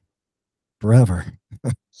together forever.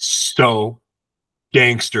 So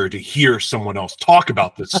gangster to hear someone else talk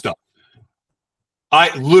about this stuff.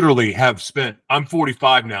 I literally have spent, I'm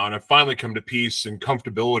 45 now, and I've finally come to peace and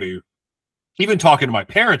comfortability, even talking to my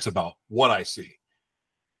parents about what I see.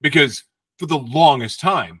 Because for the longest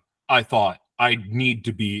time, I thought I need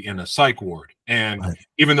to be in a psych ward. And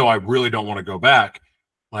even though I really don't want to go back,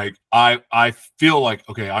 like I feel like,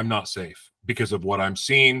 okay, I'm not safe because of what I'm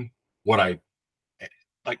seeing, what I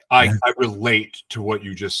relate to what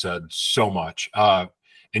you just said so much. And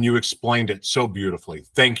you explained it so beautifully.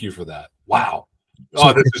 Thank you for that. Wow.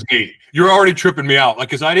 Oh, this is neat. You're already tripping me out.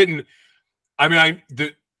 Like, cause when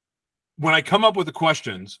I come up with the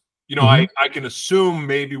questions, you know, I can assume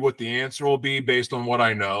maybe what the answer will be based on what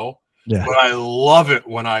I know. Yeah. But I love it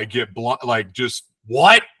when I get like, just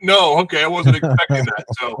what? No. Okay. I wasn't expecting that.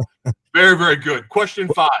 So very, very good. Question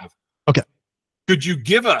 5. Okay. Could you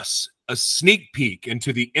give us a sneak peek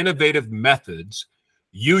into the innovative methods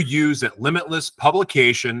you use at Limitless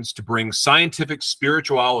Publications to bring scientific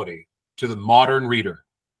spirituality to the modern reader?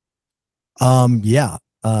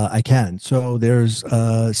 I can. So there's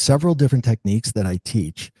several different techniques that I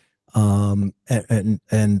teach. And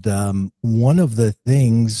one of the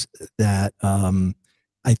things that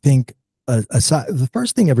I think aside, the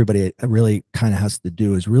first thing everybody really kind of has to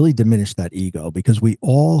do is really diminish that ego, because we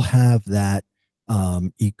all have that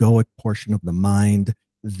egoic portion of the mind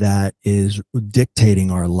that is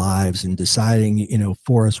dictating our lives and deciding, you know,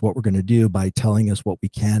 for us what we're going to do by telling us what we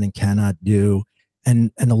can and cannot do.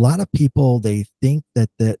 And a lot of people, they think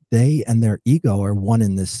that they and their ego are one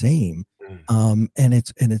and the same. And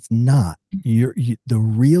it's not. The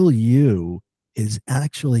real you is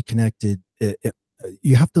actually connected.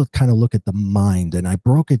 You have to kind of look at the mind, and I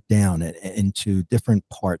broke it down into different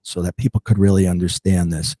parts so that people could really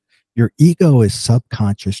understand this. Your ego is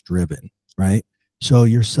subconscious driven, right? So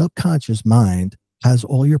your subconscious mind has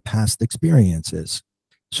all your past experiences.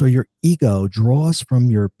 So your ego draws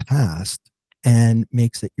from your past and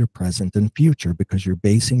makes it your present and future, because you're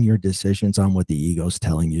basing your decisions on what the ego is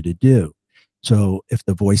telling you to do. So if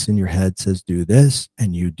the voice in your head says do this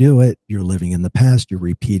and you do it, you're living in the past, you're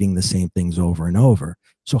repeating the same things over and over.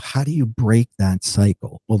 So how do you break that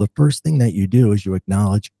cycle? Well, the first thing that you do is you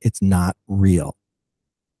acknowledge it's not real.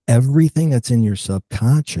 Everything that's in your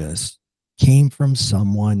subconscious came from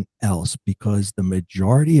someone else, because the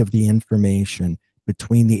majority of the information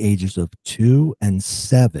between the ages of 2 and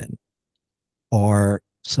 7 are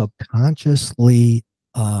subconsciously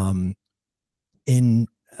ingested,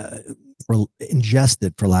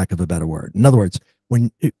 for lack of a better word. In other words,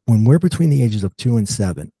 when we're between the ages of 2 and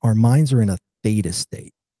 7, our minds are in a theta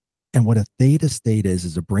state. And what a theta state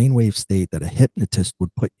is a brainwave state that a hypnotist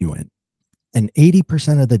would put you in. And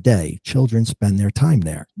 80% of the day, children spend their time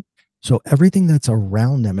there. So everything that's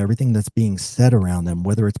around them, everything that's being said around them,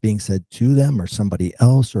 whether it's being said to them or somebody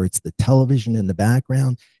else, or it's the television in the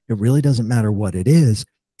background, it really doesn't matter what it is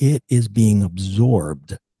being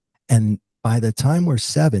absorbed. And by the time we're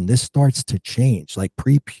 7, this starts to change. Like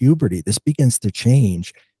pre-puberty, this begins to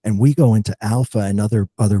change, and we go into alpha and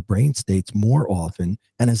other brain states more often.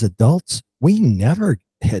 And as adults, we never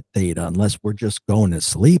hit theta unless we're just going to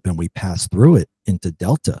sleep, and we pass through it into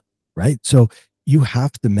delta, right? So you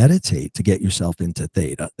have to meditate to get yourself into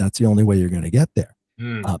theta. That's the only way you're going to get there.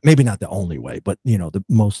 Maybe not the only way, but the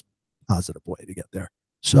most positive way to get there.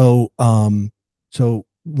 So, so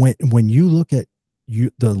when you look at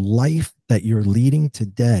the life that you're leading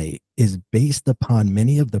today is based upon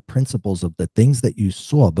many of the principles of the things that you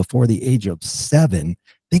saw before the age of 7.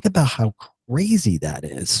 Think about how crazy that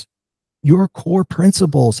is. Your core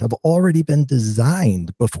principles have already been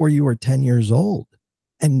designed before you were 10 years old.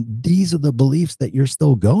 And these are the beliefs that you're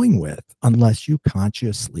still going with unless you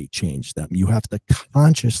consciously change them. You have to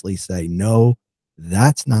consciously say, no,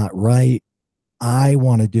 that's not right. I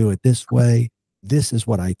want to do it this way. This is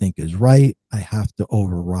what I think is right. I have to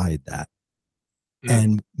override that.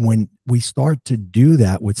 And when we start to do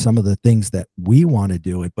that with some of the things that we want to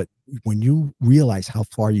do it, but when you realize how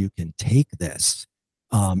far you can take this,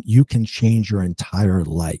 you can change your entire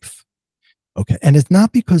life. Okay. And it's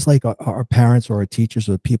not because like our parents or our teachers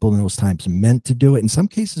or the people in those times meant to do it. In some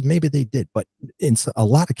cases, maybe they did, but in a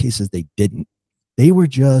lot of cases, they didn't. They were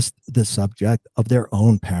just the subject of their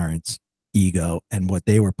own parents' ego and what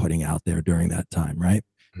they were putting out there during that time, right?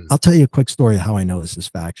 I'll tell you a quick story of how I know this is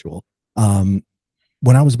factual.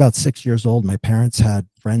 When I was about 6 years old, my parents had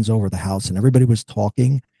friends over the house and everybody was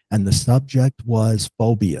talking, and the subject was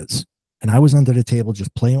phobias. And I was under the table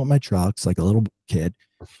just playing with my trucks like a little kid.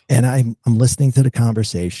 And I'm listening to the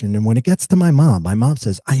conversation. And when it gets to my mom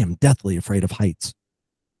says, I am deathly afraid of heights.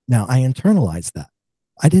 Now, I internalized that.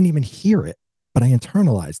 I didn't even hear it, but I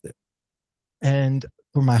internalized it. And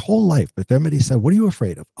for my whole life, if anybody said, what are you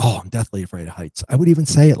afraid of? Oh, I'm deathly afraid of heights. I would even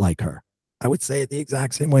say it like her. I would say it the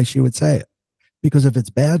exact same way she would say it. Because if it's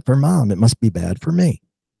bad for mom, it must be bad for me.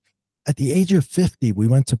 At the age of 50, we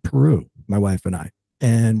went to Peru, my wife and I,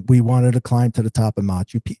 and we wanted to climb to the top of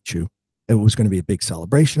Machu Picchu. It was going to be a big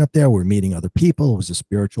celebration up there. We're meeting other people. It was a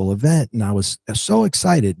spiritual event. And I was so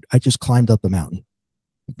excited. I just climbed up the mountain,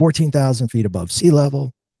 14,000 feet above sea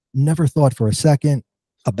level. Never thought for a second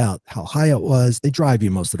about how high it was. They drive you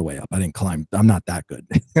most of the way up. I didn't climb. I'm not that good.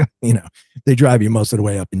 They drive you most of the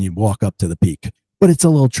way up and you walk up to the peak, but it's a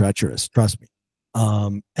little treacherous. Trust me.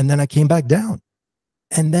 And then I came back down,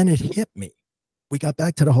 and then it hit me. We got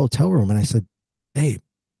back to the hotel room and I said, Babe,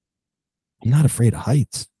 I'm not afraid of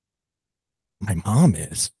heights. My mom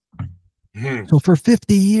is. So for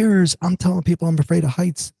 50 years, I'm telling people I'm afraid of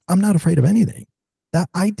heights. I'm not afraid of anything. That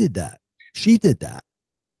I did that. She did that.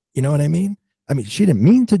 You know what I mean? I mean, she didn't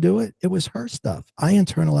mean to do it. It was her stuff. I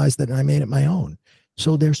internalized it and I made it my own.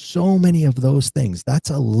 So there's so many of those things. That's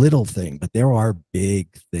a little thing, but there are big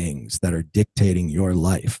things that are dictating your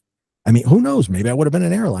life. I mean, who knows? Maybe I would have been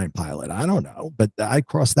an airline pilot. I don't know. But I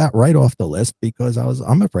crossed that right off the list because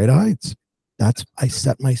I'm afraid of heights. I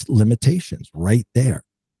set my limitations right there.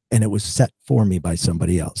 And it was set for me by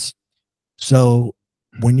somebody else. So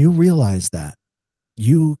when you realize that,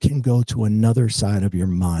 you can go to another side of your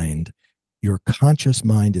mind. Your conscious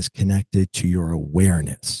mind is connected to your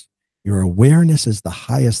awareness. Your awareness is the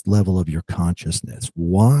highest level of your consciousness.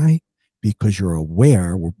 Why? Because you're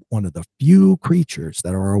aware. We're one of the few creatures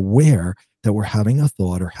that are aware that we're having a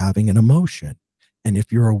thought or having an emotion. And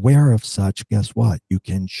if you're aware of such, guess what? You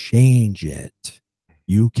can change it.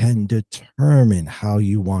 You can determine how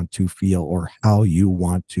you want to feel or how you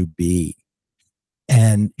want to be.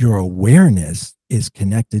 And your awareness is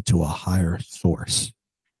connected to a higher source.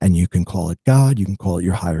 And you can call it God, you can call it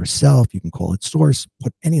your higher self, you can call it source,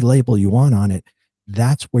 put any label you want on it.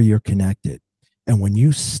 That's where you're connected. And when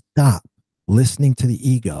you stop listening to the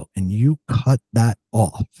ego and you cut that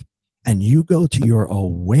off and you go to your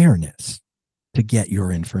awareness to get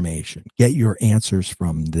your information, get your answers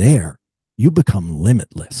from there, you become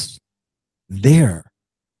limitless. There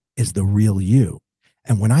is the real you.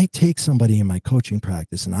 And when I take somebody in my coaching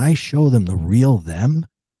practice and I show them the real them,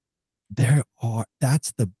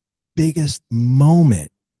 that's the biggest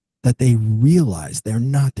moment that they realize they're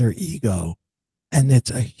not their ego. And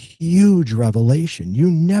it's a huge revelation.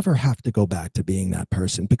 You never have to go back to being that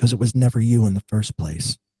person because it was never you in the first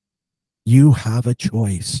place. You have a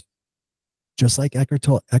choice. Just like Eckhart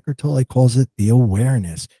Tolle calls it the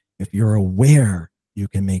awareness. If you're aware, you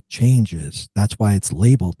can make changes. That's why it's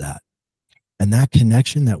labeled that. And that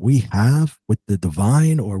connection that we have with the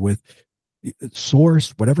divine or with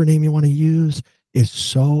source, whatever name you want to use, is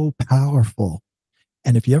so powerful.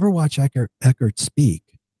 And if you ever watch Eckhart speak,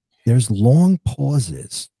 there's long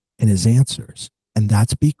pauses in his answers. And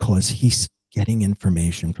that's because he's getting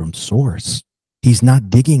information from source. He's not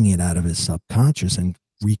digging it out of his subconscious and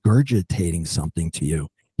regurgitating something to you.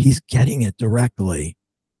 He's getting it directly.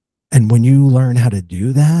 And when you learn how to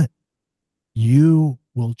do that, you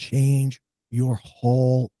will change your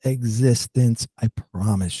whole existence. I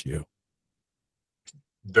promise you.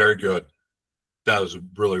 Very good. That was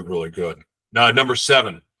really, really good. Now, number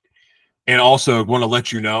 7, and also want to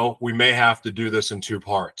let you know, we may have to do this in 2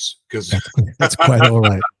 parts because that's quite all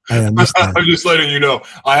right. I understand. I'm just letting you know.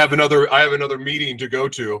 I have another meeting to go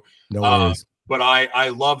to. No worries. But I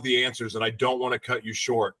love the answers, and I don't want to cut you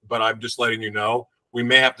short. But I'm just letting you know we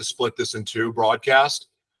may have to split this in 2 broadcasts.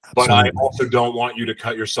 But I also don't want you to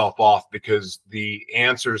cut yourself off because the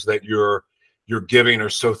answers that you're giving are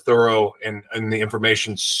so thorough and the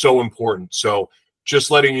information so important. So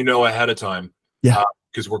just letting you know ahead of time. Yeah.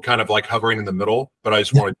 Because we're kind of like hovering in the middle, but I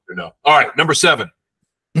just wanted you to know. All right, number 7.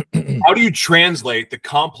 How do you translate the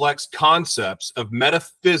complex concepts of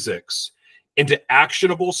metaphysics into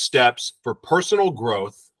actionable steps for personal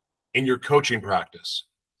growth in your coaching practice?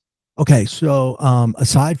 Okay, so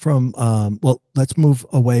aside from, well, let's move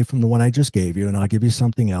away from the one I just gave you, and I'll give you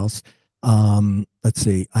something else. Let's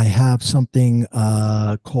see. I have something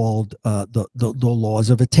called the laws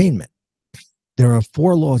of attainment. There are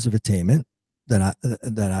 4 laws of attainment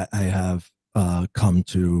that I have come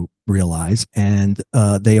to realize, and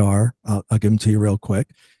they are. I'll give them to you real quick.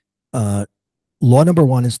 Law number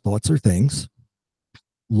 1 is thoughts are things.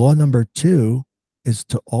 Law number 2 is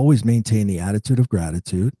to always maintain the attitude of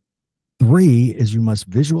gratitude. 3 is you must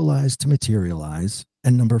visualize to materialize.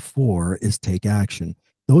 And number 4 is take action.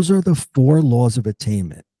 Those are the 4 laws of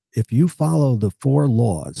attainment. If you follow the 4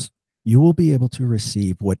 laws, you will be able to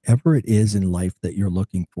receive whatever it is in life that you're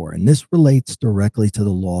looking for. And this relates directly to the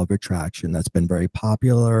law of attraction that's been very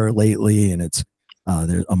popular lately. And it's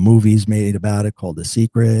there's a movie's made about it called The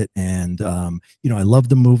Secret. And, you know, I love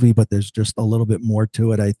the movie, but there's just a little bit more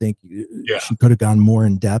to it. I think she could have gone more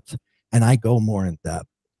in depth, and I go more in depth.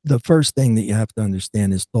 The first thing that you have to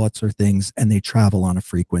understand is thoughts are things, and they travel on a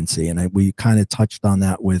frequency. And we kind of touched on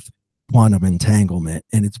that with quantum entanglement.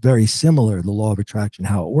 And it's very similar, the law of attraction,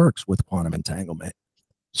 how it works with quantum entanglement.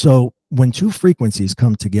 So when 2 frequencies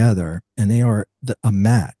come together and they are a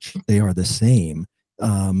match, they are the same,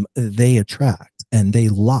 they attract and they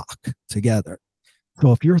lock together.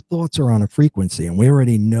 So if your thoughts are on a frequency, and we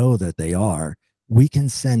already know that they are, we can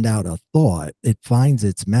send out a thought, it finds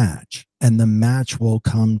its match, and the match will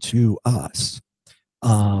come to us.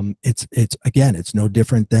 It's no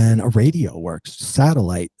different than a radio works,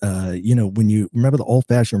 satellite. You know, when you remember the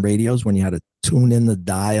old-fashioned radios when you had to tune in the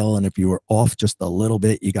dial, and if you were off just a little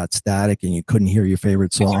bit, you got static and you couldn't hear your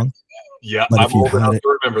favorite song. Yeah, I'm old enough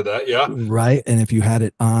to remember that. Yeah, right. And if you had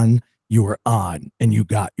it on, you were on, and you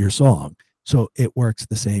got your song. So it works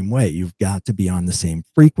the same way. You've got to be on the same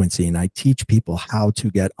frequency. And I teach people how to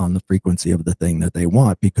get on the frequency of the thing that they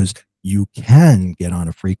want, because you can get on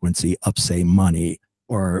a frequency of, say, money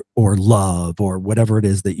or love or whatever it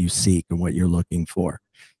is that you seek and what you're looking for.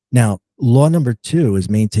 Now, law number 2 is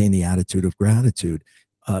maintain the attitude of gratitude.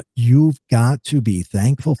 You've got to be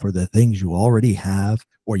thankful for the things you already have,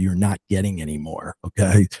 or you're not getting anymore.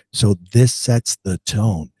 Okay. So this sets the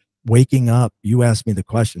tone. Waking up, you asked me the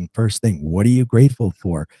question, first thing, what are you grateful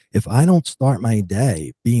for? If I don't start my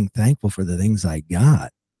day being thankful for the things I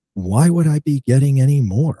got, why would I be getting any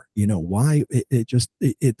more? You know, why?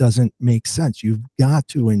 It doesn't make sense. You've got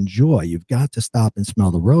to enjoy. You've got to stop and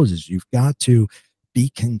smell the roses. You've got to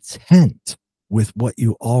be content with what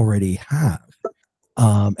you already have.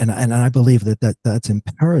 And I believe that's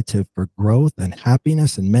imperative for growth and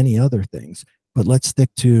happiness and many other things. But let's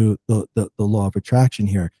stick to the law of attraction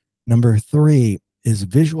here. Number 3 is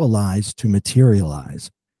visualize to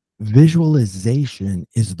materialize. Visualization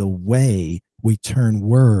is the way we turn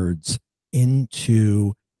words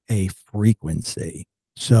into a frequency.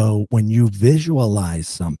 So when you visualize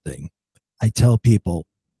something, I tell people,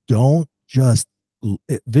 don't just,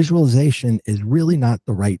 visualization is really not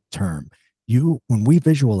the right term. When we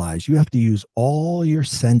visualize, you have to use all your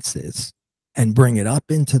senses and bring it up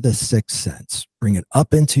into the 6th sense, bring it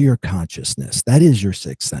up into your consciousness. That is your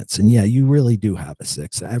 6th sense. And yeah, you really do have a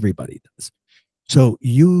 6th. Everybody does. So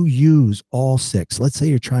you use all 6. Let's say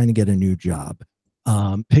you're trying to get a new job.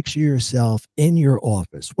 Picture yourself in your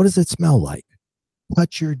office. What does it smell like?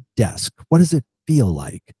 Touch your desk. What does it feel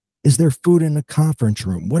like? Is there food in the conference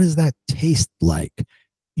room? What does that taste like?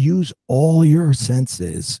 Use all your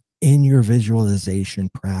senses in your visualization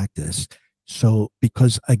practice. So,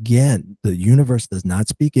 because again, the universe does not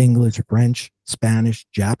speak English, French, Spanish,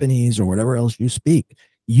 Japanese, or whatever else you speak.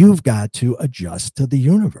 You've got to adjust to the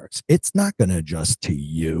universe. It's not going to adjust to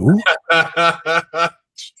you.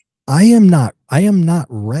 I am not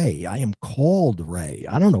Ray. I am called Ray.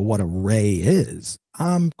 I don't know what a Ray is.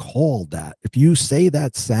 I'm called that. If you say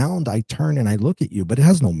that sound, I turn and I look at you, but it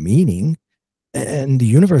has no meaning. And the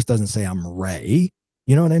universe doesn't say I'm Ray.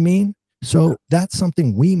 You know what I mean? So that's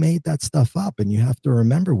something we made that stuff up. And you have to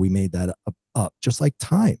remember we made that up just like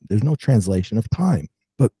time. There's no translation of time,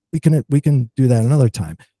 but we can do that another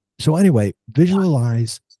time. So anyway,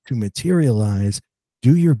 visualize to materialize.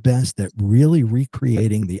 Do your best at really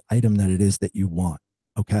recreating the item that it is that you want.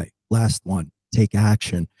 Okay. Last one, take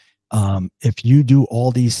action. If you do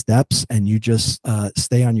all these steps and you just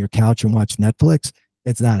stay on your couch and watch Netflix,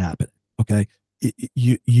 it's not happening. Okay.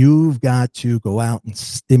 You've got to go out and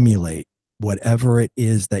stimulate whatever it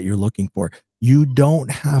is that you're looking for. You don't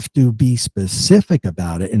have to be specific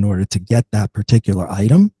about it in order to get that particular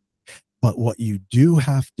item. But what you do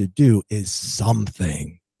have to do is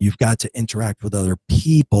something. You've got to interact with other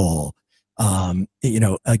people. You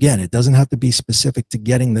know, again, it doesn't have to be specific to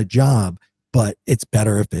getting the job, but it's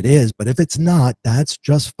better if it is. But if it's not, that's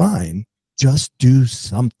just fine. Just do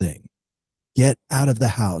something. Get out of the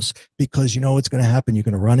house, because you know what's going to happen. You're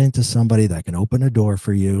going to run into somebody that can open a door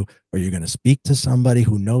for you, or you're going to speak to somebody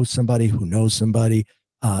who knows somebody who knows somebody.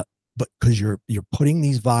 But because you're putting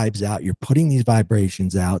these vibes out, you're putting these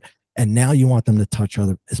vibrations out, and now you want them to touch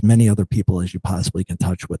as many other people as you possibly can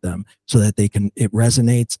touch with them, so that it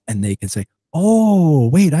resonates and they can say, oh,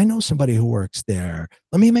 wait, I know somebody who works there.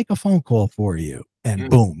 Let me make a phone call for you. And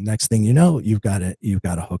boom, next thing you know, you've got a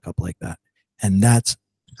hookup like that. And that's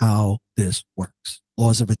how this works.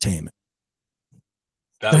 Laws of attainment.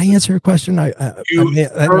 Did I answer your question?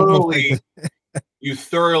 You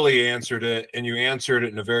thoroughly answered it, and you answered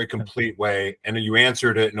it in a very complete way. And you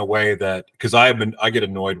answered it in a way that, because I get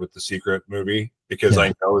annoyed with The Secret movie, because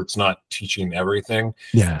I know it's not teaching everything.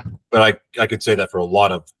 Yeah. But I could say that for a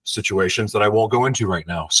lot of situations that I won't go into right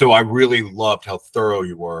now. So I really loved how thorough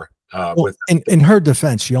you were. Well, in her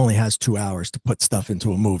defense, she only has 2 hours to put stuff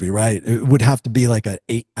into a movie, right? It would have to be like an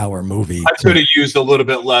 8-hour movie. I could have used a little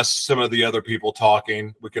bit less. Some of the other people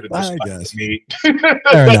talking, we could have just meet.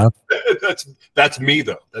 Fair enough. That's me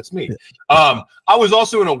though. That's me. I was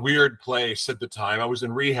also in a weird place at the time. I was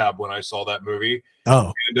in rehab when I saw that movie.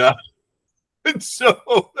 Oh, and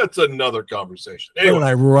so that's another conversation. Anyway, what an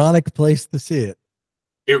ironic place to see it.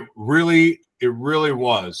 It really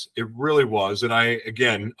was. It really was. And I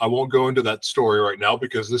won't go into that story right now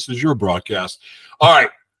because this is your broadcast. All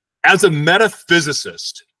right. As a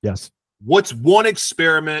metaphysicist, yes, what's one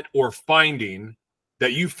experiment or finding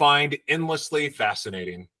that you find endlessly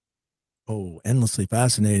fascinating? Oh, endlessly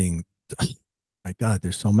fascinating. My God,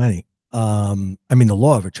 there's so many. I mean, the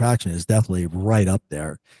law of attraction is definitely right up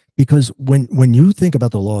there, because when you think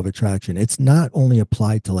about the law of attraction, it's not only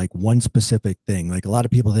applied to like one specific thing. Like a lot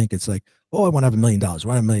of people think it's like, oh, I want to have $1 million. I want to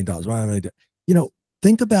have $1 million. I want to have $1 million. You know,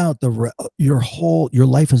 think about your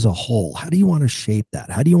life as a whole. How do you want to shape that?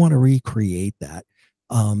 How do you want to recreate that?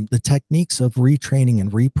 The techniques of retraining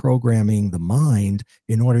and reprogramming the mind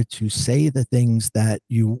in order to say the things that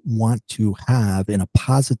you want to have in a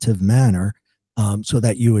positive manner, so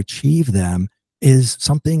that you achieve them, is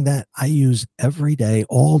something that I use every day,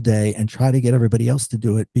 all day, and try to get everybody else to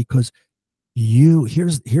do it, because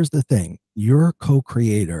here's the thing. You're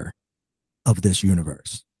co-creator of this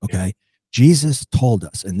universe. Okay. Yeah. Jesus told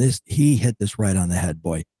us, and he hit this right on the head,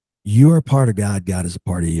 boy. You're a part of God. God is a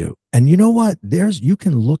part of you. And you know what? You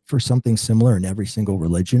can look for something similar in every single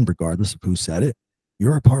religion, regardless of who said it.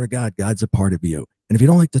 You're a part of God. God's a part of you. And if you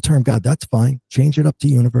don't like the term God, that's fine. Change it up to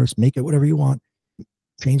universe. Make it whatever you want.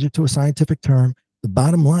 Change it to a scientific term. The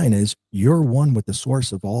bottom line is you're one with the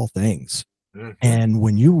source of all things. Mm-hmm. And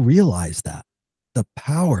when you realize that, the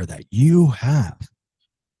power that you have,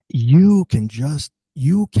 you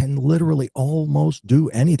can literally almost do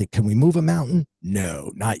anything. Can we move a mountain?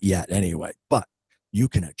 No, not yet anyway. But you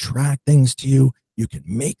can attract things to you. You can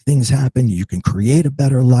make things happen. You can create a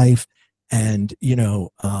better life. And, you know,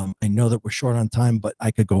 I know that we're short on time, but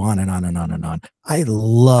I could go on and on and on and on. I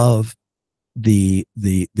love the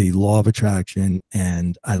law of attraction,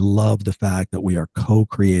 and I love the fact that we are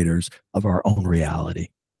co-creators of our own reality.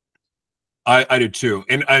 I do too.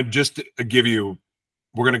 And I just give you,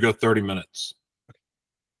 we're going to go 30 minutes.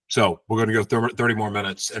 So we're going to go 30 more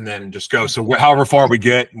minutes and then just go. So however far we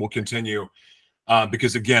get, we'll continue.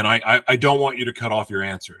 Because again, I don't want you to cut off your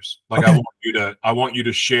answers. Like, okay. I want you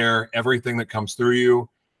to share everything that comes through you,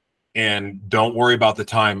 and don't worry about the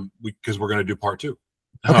time, because we're going to do part 2.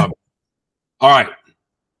 Okay. All right.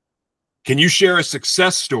 Can you share a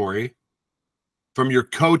success story from your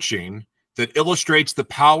coaching that illustrates the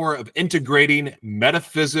power of integrating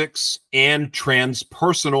metaphysics and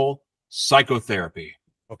transpersonal psychotherapy?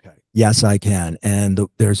 Okay. Yes, I can. And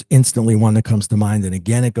there's instantly one that comes to mind. And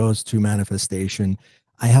again, it goes to manifestation.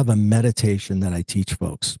 I have a meditation that I teach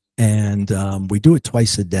folks, and we do it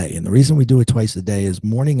twice a day. And the reason we do it twice a day is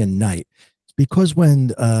morning and night. It's because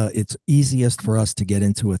when it's easiest for us to get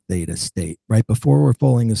into a theta state, right before we're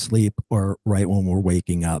falling asleep or right when we're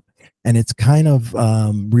waking up. And it's kind of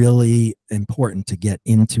really important to get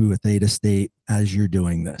into a theta state as you're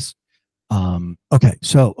doing this. Okay,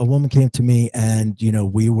 so a woman came to me, and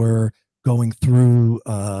we were going through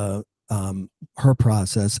her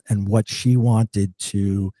process and what she wanted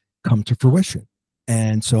to come to fruition.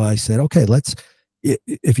 And so I said, okay,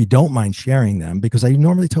 if you don't mind sharing them, because I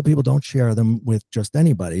normally tell people don't share them with just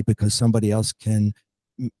anybody, because somebody else can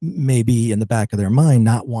maybe in the back of their mind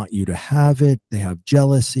not want you to have it. They have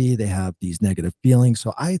jealousy, they have these negative feelings.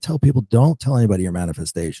 So I tell people, don't tell anybody your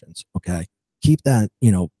manifestations. Okay, keep that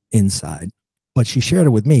inside. But she shared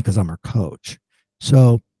it with me because I'm her coach.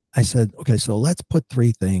 So I said, okay, so let's put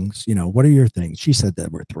three things. What are your things? She said there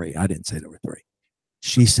were three. I didn't say there were three.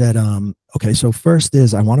 She said, okay, so first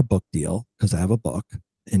is I want a book deal because I have a book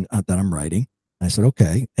that I'm writing. I said,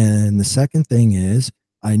 okay. And the second thing is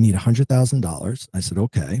I need $100,000. I said,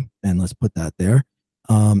 okay. And let's put that there.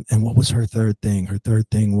 And what was her third thing? Her third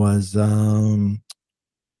thing was, oh,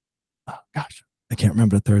 gosh, I can't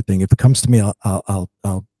remember the third thing. If it comes to me,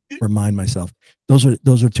 I'll remind myself. Those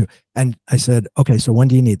are two. And I said, okay, so when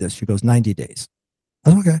do you need this? She goes, 90 days. I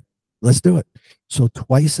said, okay, let's do it. So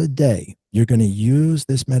twice a day, you're going to use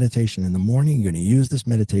this meditation in the morning. You're going to use this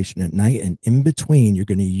meditation at night. And in between, you're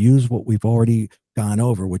going to use what we've already gone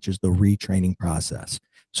over, which is the retraining process.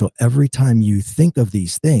 So every time you think of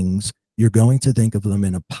these things, you're going to think of them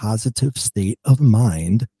in a positive state of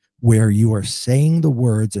mind where you are saying the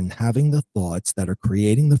words and having the thoughts that are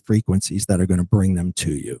creating the frequencies that are going to bring them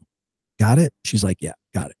to you. Got it? She's like, yeah,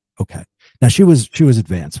 got it. Okay. Now she was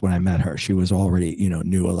advanced when I met her. She was already,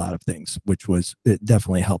 knew a lot of things, it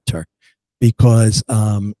definitely helped her, because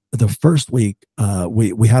the first week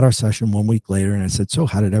we had our session 1 week later, and I said, so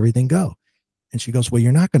how did everything go? And she goes, well,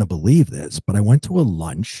 you're not going to believe this, but I went to a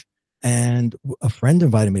lunch and a friend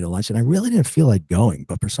invited me to lunch, and I really didn't feel like going,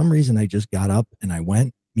 but for some reason I just got up and I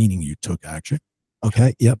went, meaning you took action.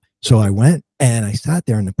 Okay. Yep. So I went and I sat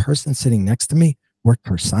there, and the person sitting next to me worked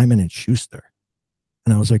for Simon and Schuster.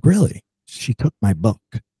 And I was like, really? She took my book.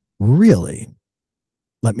 Really?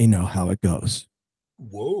 Let me know how it goes.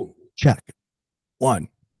 Whoa. Check. One.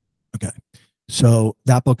 Okay. So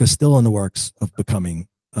that book is still in the works of becoming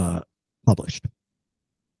published.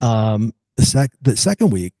 The second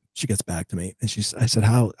week, she gets back to me, and I said,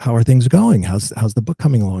 how are things going? How's the book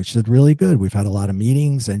coming along? She said, really good. We've had a lot of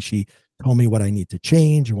meetings, and she told me what I need to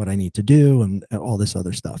change and what I need to do and all this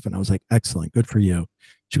other stuff. And I was like, excellent, good for you.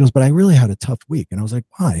 She goes, but I really had a tough week. And I was like,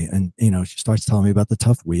 why? And, she starts telling me about the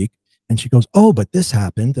tough week, and she goes, oh, but this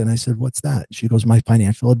happened. And I said, what's that? She goes, my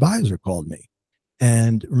financial advisor called me.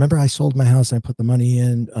 And remember, I sold my house, and I put the money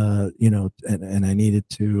in, and I needed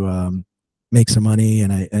to, make some money.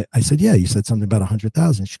 And I said, yeah, you said something about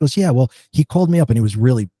 100,000. She goes, yeah, well, he called me up and he was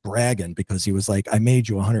really bragging because he was like, I made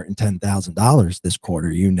you $110,000 this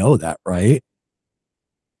quarter. You know that, right?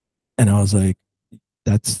 And I was like,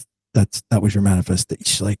 that was your manifestation.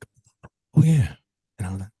 She's like, oh yeah. And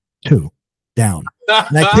I was like, 2 down.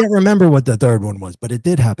 And I can't remember what the third one was, but it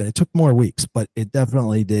did happen. It took more weeks, but it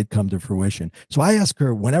definitely did come to fruition. So I ask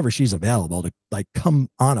her whenever she's available to come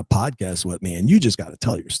on a podcast with me, and you just got to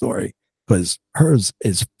tell your story, because hers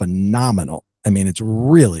is phenomenal. I mean, it's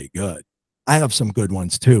really good. I have some good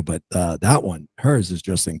ones too, but that one, hers is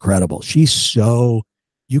just incredible.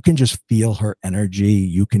 You can just feel her energy.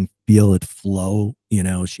 You can feel it flow.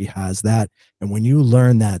 She has that. And when you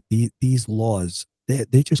learn that these laws,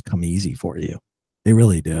 they just come easy for you. They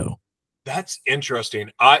really do. That's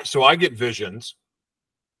interesting. So I get visions.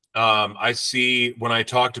 I see when I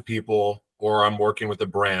talk to people, or I'm working with a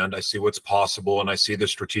brand, I see what's possible and I see the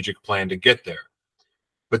strategic plan to get there.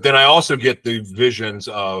 But then I also get the visions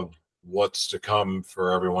of what's to come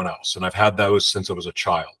for everyone else. And I've had those since I was a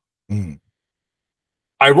child. Mm.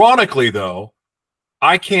 Ironically, though,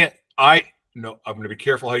 I'm going to be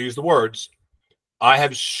careful how I use the words. I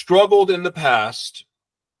have struggled in the past,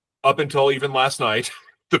 up until even last night,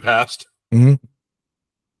 Mm-hmm.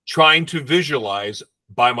 trying to visualize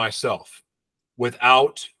by myself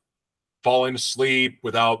without falling asleep,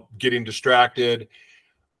 without getting distracted.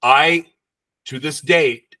 To this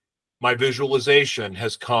date, my visualization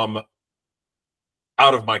has come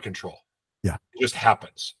out of my control. Yeah. It just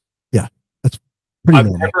happens. Yeah. That's pretty I've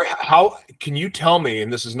normal. never, how can you tell me,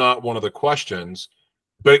 and this is not one of the questions,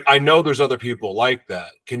 but I know there's other people like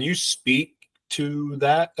that. Can you speak to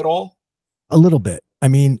that at all? A little bit. I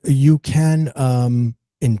mean, you can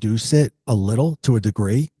induce it a little to a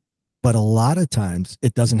degree, but a lot of times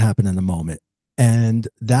it doesn't happen in the moment. And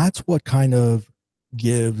that's what kind of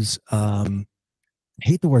gives I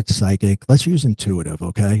hate the word psychic. Let's use intuitive,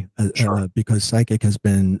 okay? Sure. Because psychic has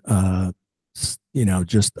been,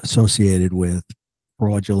 just associated with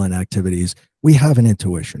fraudulent activities. We have an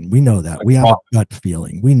intuition. We know that. Like We have a fraud. gut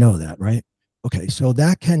feeling. We know that, right? Okay, so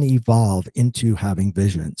that can evolve into having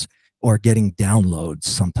visions or getting downloads.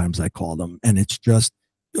 Sometimes I call them, and it's just,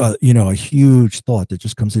 a huge thought that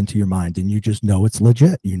just comes into your mind, and you just know it's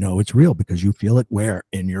legit. You know it's real because you feel it where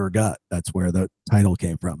in your gut. That's where the title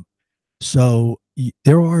came from. So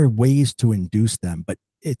there are ways to induce them, but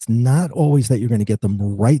it's not always that you're going to get them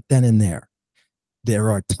right then and there.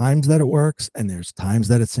 There are times that it works and there's times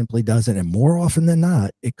that it simply doesn't. And more often than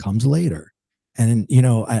not, it comes later. And,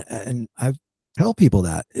 I tell people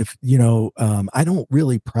that if, I don't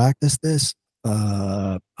really practice this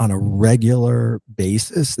on a regular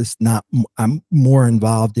basis. It's not, I'm more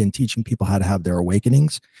involved in teaching people how to have their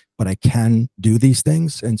awakenings, but I can do these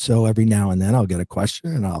things. And so every now and then I'll get a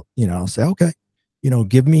question and I'll say, okay,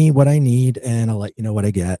 give me what I need and I'll let you know what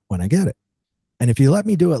I get when I get it. And if you let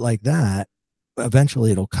me do it like that,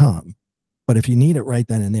 eventually it'll come. But if you need it right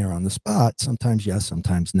then and there on the spot, sometimes yes,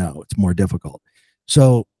 sometimes no. It's more difficult.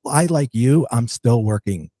 So I, like you, I'm still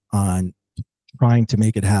working on trying to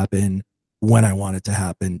make it happen when I want it to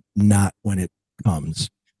happen, not when it comes.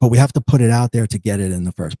 But we have to put it out there to get it in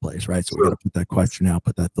the first place, right? So we got to put that question out,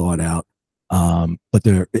 put that thought out.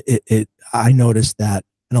 But I noticed that,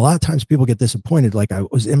 and a lot of times people get disappointed. Like I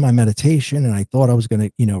was in my meditation and I thought I was going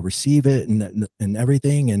to, receive it and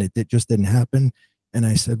everything, and it just didn't happen. And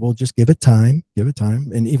I said, well, just give it time, give it time.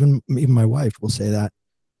 And even my wife will say that.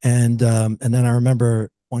 And then I remember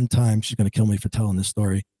one time, she's going to kill me for telling this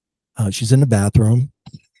story. She's in the bathroom,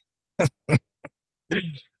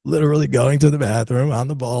 literally going to the bathroom on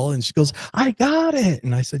the ball. And she goes, I got it.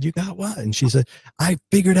 And I said, you got what? And she said, I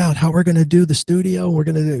figured out how we're going to do the studio. We're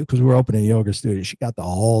going to do, because we're opening a yoga studio. She got the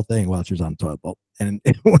whole thing while she was on the toilet bowl. And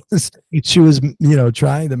she was,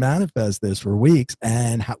 trying to manifest this for weeks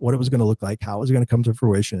and what it was going to look like, how it was going to come to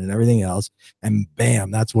fruition and everything else. And bam,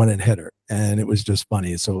 that's when it hit her. And it was just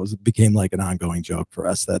funny. So it became like an ongoing joke for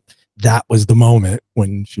us that was the moment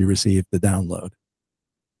when she received the download.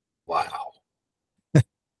 Wow.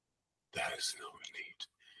 That is so neat.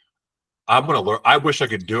 I'm going to learn. I wish I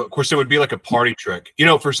could do it. Of course, it would be like a party trick.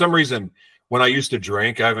 For some reason, when I used to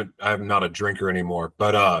drink, I'm not a drinker anymore,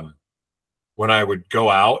 but when I would go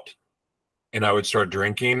out and I would start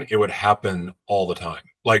drinking, it would happen all the time.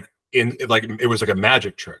 Like it was like a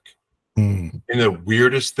magic trick. And the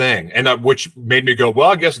weirdest thing, and which made me go,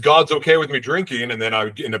 well, I guess God's okay with me drinking, and then I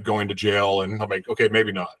would end up going to jail, and I'm like, okay,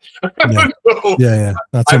 maybe not. Yeah, So, yeah,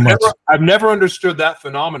 not so much. I've never understood that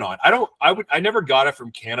phenomenon. I never got it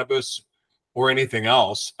from cannabis or anything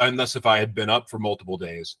else, unless if I had been up for multiple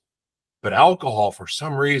days. But alcohol, for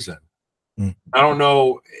some reason, I don't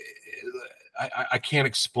know. I can't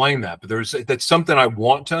explain that, but that's something I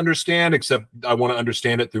want to understand, except I want to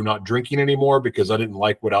understand it through not drinking anymore because I didn't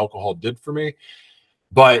like what alcohol did for me.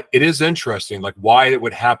 But it is interesting, like why it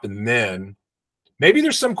would happen then. Maybe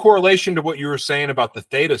there's some correlation to what you were saying about the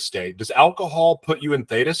theta state. Does alcohol put you in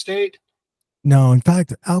theta state? No, in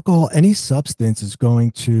fact, alcohol, any substance is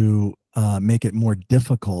going to make it more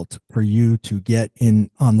difficult for you to get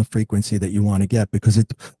in on the frequency that you want to get because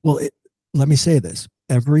let me say this.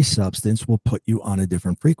 Every substance will put you on a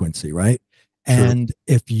different frequency, right? True. And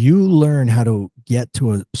if you learn how to get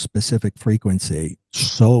to a specific frequency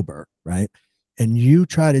sober, right? And you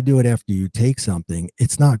try to do it after you take something,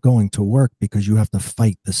 it's not going to work because you have to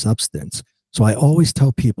fight the substance. So I always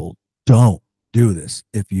tell people, don't do this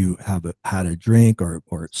if you have had a drink or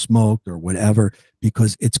smoked or whatever,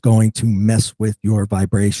 because it's going to mess with your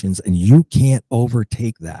vibrations and you can't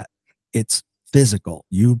overtake that. It's physical.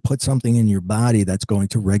 You put something in your body that's going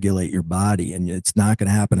to regulate your body, and it's not going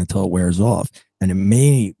to happen until it wears off. And it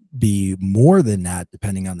may be more than that,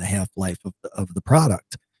 depending on the half-life of the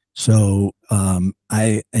product. So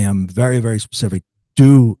I am very, very specific.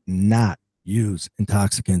 Do not use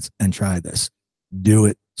intoxicants and try this. Do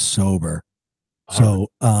it sober. So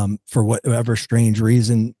for whatever strange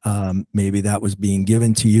reason, maybe that was being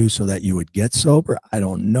given to you so that you would get sober. I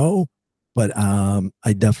don't know. But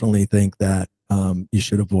I definitely think that you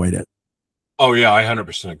should avoid it. Oh yeah, I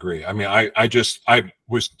 100% agree. I mean,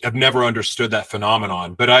 I've never understood that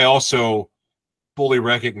phenomenon, but I also fully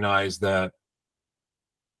recognize that,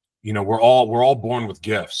 you know, we're all born with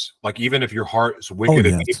gifts. Like, even if your heart is Oh, wicked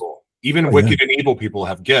and yes. evil, even Oh, yeah. wicked and evil people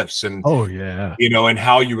have gifts, and Oh, yeah. you know, and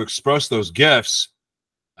how you express those gifts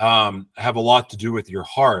have a lot to do with your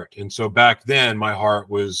heart. And so back then, my heart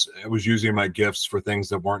was using my gifts for things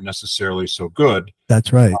that weren't necessarily so good.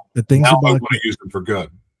 That's right. The things Now I about want to use them for good.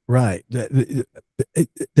 right.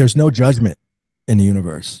 There's no judgment in the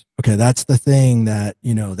universe. Okay, that's the thing that,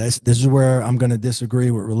 you know, this is where I'm going to disagree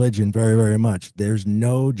with religion very, very much. There's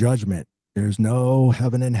no judgment. There's no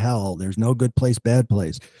heaven and hell. There's no good place, bad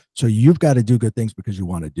place. So you've got to do good things because you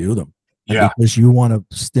want to do them, and Yeah. because you want to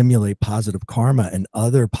stimulate positive karma and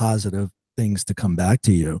other positive things to come back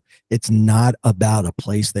to you. It's not about a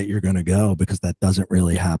place that you're going to go, because that doesn't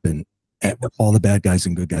really happen. All the bad guys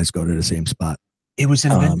and good guys go to the same spot. It was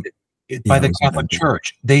invented by the Catholic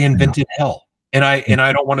Church. They invented hell. And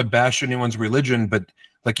I don't want to bash anyone's religion, but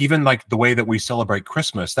like, even like the way that we celebrate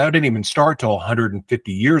Christmas, that didn't even start till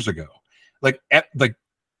 150 years ago.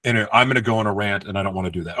 Anyway, I'm going to go on a rant, and I don't want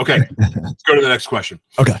to do that. Okay, let's go to the next question.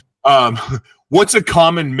 Okay. What's a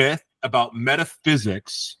common myth about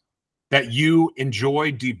metaphysics that you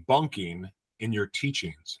enjoy debunking in your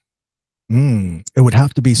teachings? It would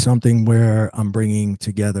have to be something where I'm bringing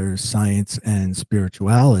together science and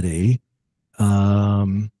spirituality.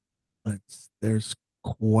 There's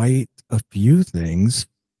quite a few things.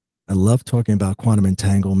 I love talking about quantum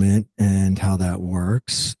entanglement and how that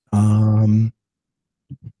works. I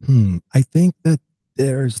think that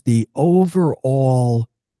there's the overall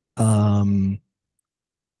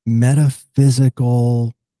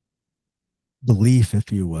metaphysical belief,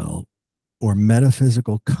 if you will, or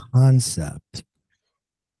metaphysical concept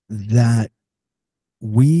that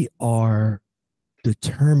we are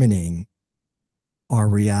determining our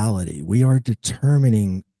reality. We are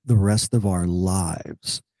determining the rest of our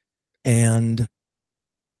lives. And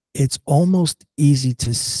it's almost easy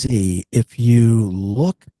to see if you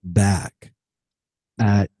look back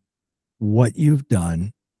at what you've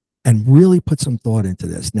done and really put some thought into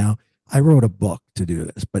this. Now, I wrote a book to do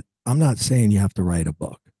this, but I'm not saying you have to write a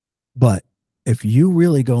book. But if you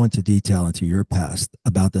really go into detail into your past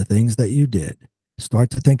about the things that you did, start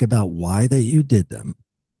to think about why that you did them.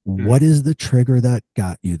 What is the trigger that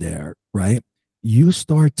got you there, right? You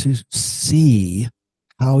start to see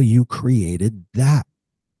how you created that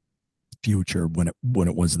future when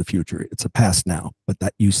it was the future. It's a past now, but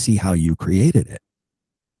that you see how you created it.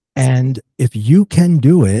 And if you can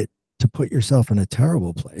do it to put yourself in a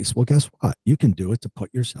terrible place, well, guess what? You can do it to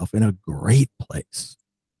put yourself in a great place.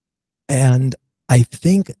 And I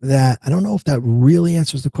think that, I don't know if that really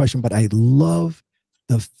answers the question, but I love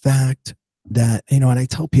the fact that, you know, and I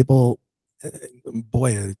tell people,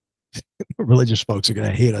 boy, religious folks are going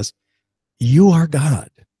to hate us. You are God,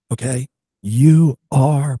 okay? You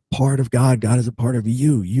are part of God. God is a part of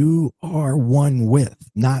you. You are one with,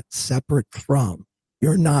 not separate from.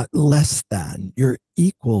 You're not less than. You're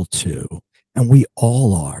equal to. And we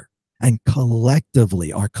all are. And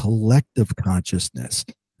collectively, our collective consciousness,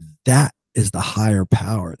 that is the higher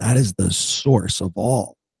power. That is the source of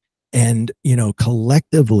all. And, you know,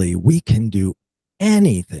 collectively, we can do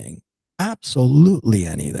anything, absolutely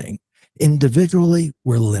anything. Individually,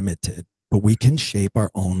 we're limited, but we can shape our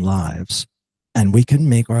own lives, and we can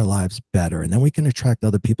make our lives better. And then we can attract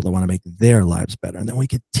other people that want to make their lives better. And then we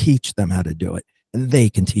can teach them how to do it, and they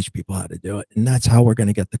can teach people how to do it. And that's how we're going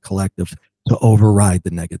to get the collective to override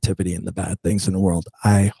the negativity and the bad things in the world.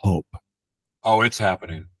 I hope. Oh, it's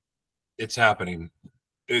happening. It's happening.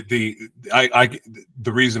 The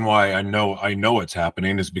reason why I know it's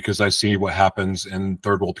happening is because I see what happens in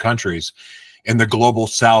third world countries, in the global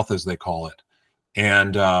south, as they call it.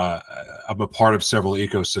 And I'm a part of several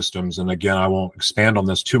ecosystems. And again, I won't expand on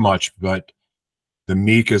this too much, but the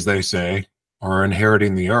meek, as they say, are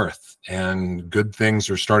inheriting the earth, and good things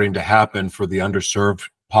are starting to happen for the underserved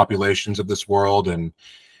populations of this world. And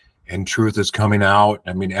truth is coming out.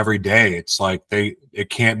 I mean, every day it's like it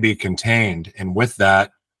can't be contained. And with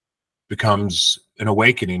that becomes an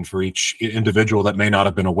awakening for each individual that may not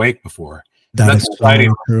have been awake before. That's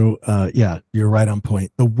so true. Yeah, you're right on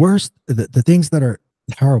point. The worst, the things that are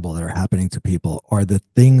terrible that are happening to people are the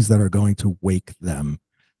things that are going to wake them.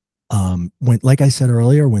 When, like I said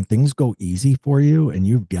earlier, when things go easy for you and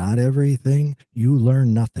you've got everything, you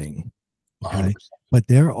learn nothing. Okay. 100%. But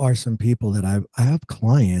there are some people that I have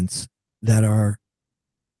clients that are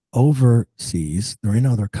overseas. They're in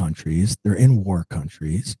other countries. They're in war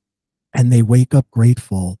countries, and they wake up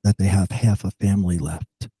grateful that they have half a family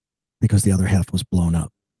left because the other half was blown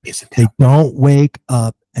up. They don't wake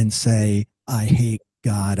up and say, I hate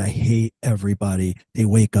God, I hate everybody. They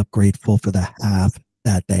wake up grateful for the half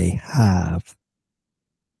that they have.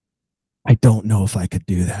 I don't know if I could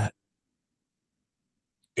do that.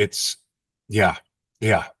 It's, yeah,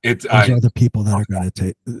 yeah. It's, Those I, are the people that are going to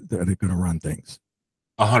take, that are going to run things.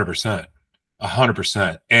 100%,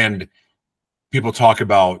 100%. And people talk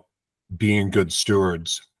about being good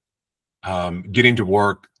stewards, getting to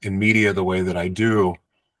work in media the way that I do,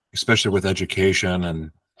 especially with education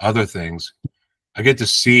and other things. I get to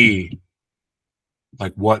see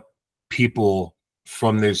like what people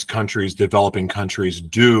from these countries, developing countries,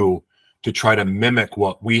 do to try to mimic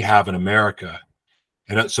what we have in America.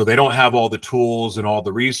 And so they don't have all the tools and all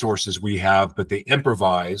the resources we have, but they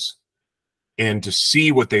improvise. And to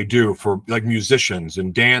see what they do for like musicians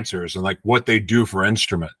and dancers, and like what they do for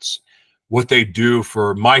instruments, what they do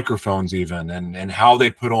for microphones even, and how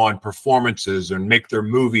they put on performances and make their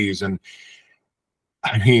movies. And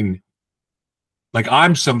I mean, like,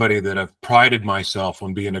 I'm somebody that I've prided myself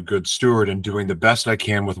on being a good steward and doing the best I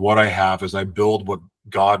can with what I have as I build what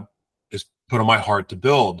God has put on my heart to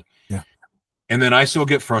build. Yeah. And then I still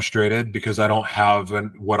get frustrated because I don't have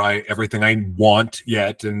everything I want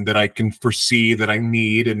yet, and that I can foresee that I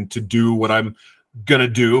need and to do what I'm gonna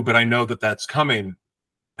do, but I know that that's coming.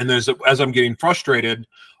 And as I'm getting frustrated,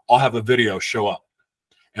 I'll have a video show up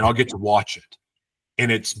and I'll get to watch it.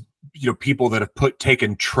 And it's, people that have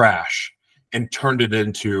taken trash and turned it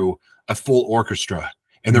into a full orchestra,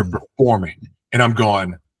 and they're performing. And I'm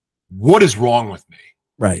going, what is wrong with me?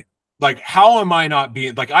 Right. Like, how am I not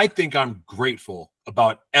being like, I think I'm grateful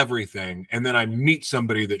about everything. And then I meet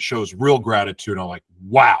somebody that shows real gratitude. And I'm like,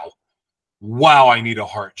 wow, I need a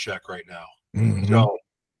heart check right now. So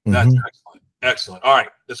that's excellent. Excellent. All right,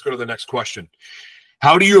 let's go to the next question.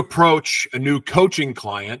 How do you approach a new coaching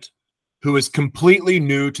client who is completely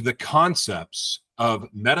new to the concepts of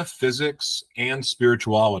metaphysics and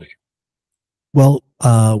spirituality? Well,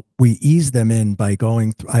 we ease them in by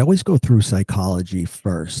going through, I always go through psychology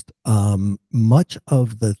first. Much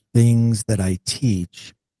of the things that I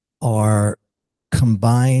teach are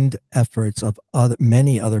combined efforts of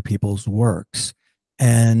many other people's works.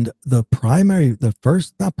 And the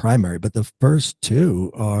first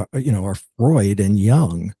two are Freud and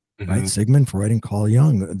Jung, right? Sigmund Freud and Carl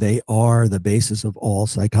Jung. They are the basis of all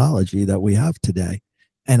psychology that we have today.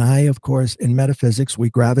 And I, of course, in metaphysics, we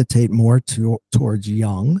gravitate more towards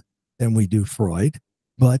Jung than we do Freud,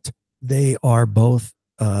 but they are both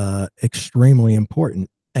extremely important.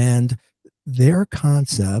 And their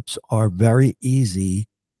concepts are very easy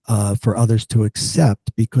for others to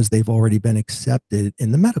accept because they've already been accepted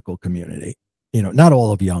in the medical community. Not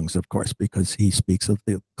all of Jung's, of course, because he speaks of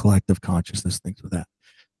the collective consciousness, things like that.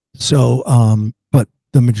 So, but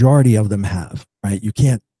the majority of them have, right? You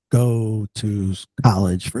can't go to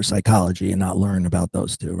college for psychology and not learn about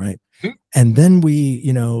those two, right? And then we,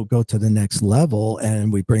 go to the next level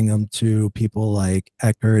and we bring them to people like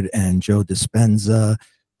Eckhart and Joe Dispenza,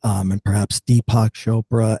 and perhaps Deepak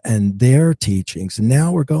Chopra and their teachings. And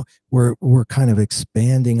now we're kind of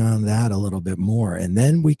expanding on that a little bit more. And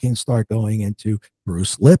then we can start going into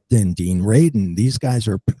Bruce Lipton, Dean Radin. These guys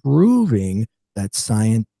are proving that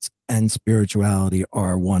science and spirituality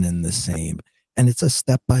are one and the same. And it's a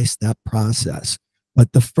step-by-step process.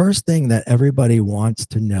 But the first thing that everybody wants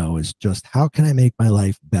to know is just, how can I make my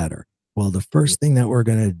life better? Well, the first thing that we're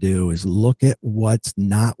going to do is look at what's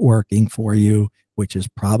not working for you, which is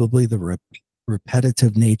probably the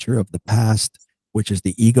repetitive nature of the past, which is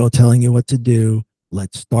the ego telling you what to do.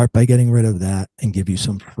 Let's start by getting rid of that and give you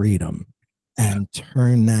some freedom, and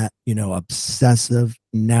turn that, obsessive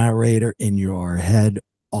narrator in your head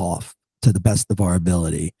off to the best of our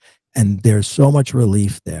ability. And there's so much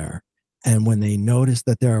relief there. And when they notice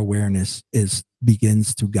that their awareness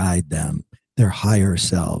begins to guide them, their higher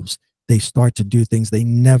selves, they start to do things they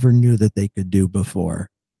never knew that they could do before.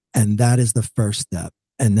 And that is the first step.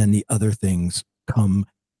 And then the other things come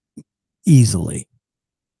easily.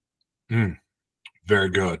 Very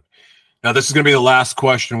good. Now, this is going to be the last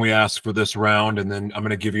question we ask for this round, and then I'm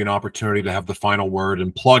going to give you an opportunity to have the final word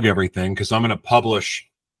and plug everything, because I'm going to publish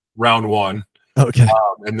round one,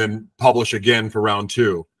 and then publish again for round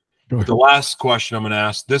two. Sure. But the last question I'm going to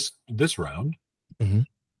ask this round,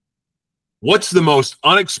 what's the most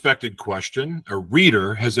unexpected question a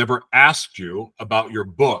reader has ever asked you about your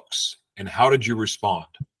books, and how did you respond?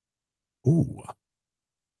 Ooh,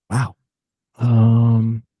 wow.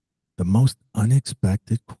 The most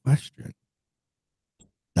unexpected question.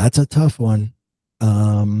 That's a tough one.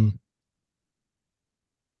 I'm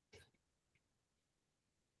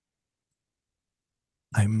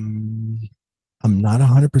not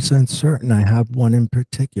 100% certain I have one in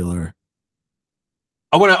particular.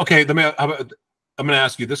 I want to. Okay, I'm going to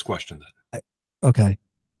ask you this question then. Okay,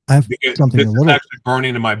 I have something this a little is actually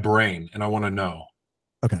burning in my brain, and I want to know.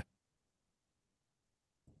 Okay.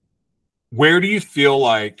 Where do you feel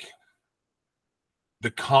like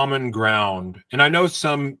the common ground, and I know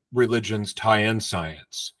some religions tie in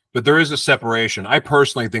science, but there is a separation. I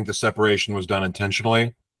personally think the separation was done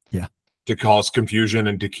intentionally. Yeah. To cause confusion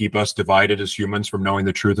and to keep us divided as humans from knowing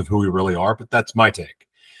the truth of who we really are. But that's my take.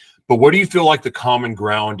 But what do you feel like the common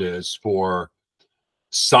ground is for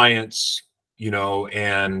science, you know,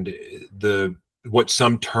 and what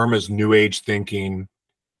some term as New Age thinking,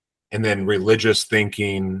 and then religious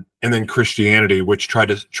thinking, and then Christianity, which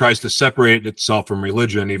tries to separate itself from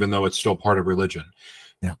religion, even though it's still part of religion.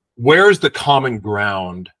 Yeah. Where's the common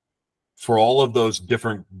ground for all of those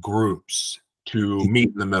different groups to meet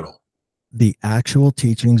in the middle? The actual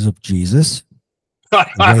teachings of Jesus, the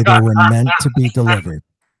way they were meant to be delivered.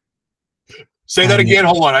 Say that again.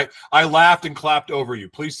 Hold on. I laughed and clapped over you.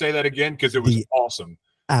 Please say that again, because it was awesome.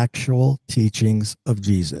 Actual teachings of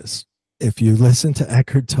Jesus. If you listen to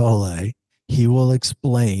Eckhart Tolle, he will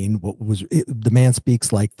explain the man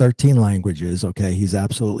speaks like 13 languages. Okay. He's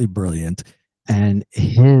absolutely brilliant. And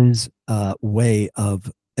his way of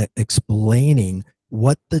explaining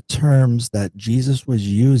what the terms that Jesus was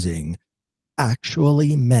using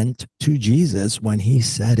actually meant to Jesus when he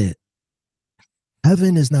said it.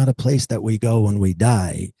 Heaven is not a place that we go when we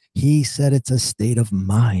die. He said it's a state of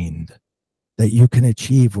mind that you can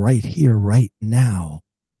achieve right here, right now.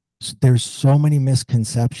 So there's so many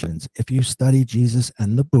misconceptions. If you study Jesus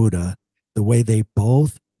and the Buddha, the way they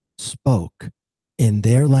both spoke in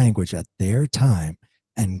their language at their time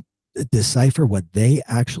and decipher what they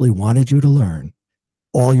actually wanted you to learn,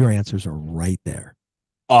 all your answers are right there.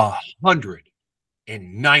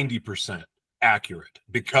 190% accurate,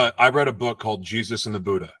 because I read a book called Jesus and the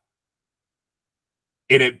Buddha,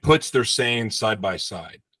 and it puts their sayings side by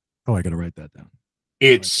side. Oh, I got to write that down.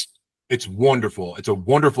 It's wonderful. It's a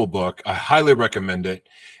wonderful book. I highly recommend it.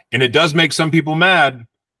 And it does make some people mad,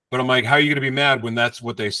 but I'm like, how are you going to be mad when that's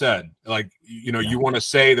what they said? Like, you know, you want to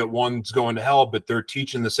say that one's going to hell, but they're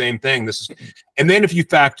teaching the same thing. And then if you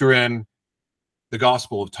factor in the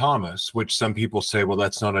Gospel of Thomas, which some people say, well,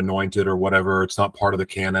 that's not anointed or whatever, it's not part of the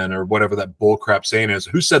canon or whatever that bullcrap saying is.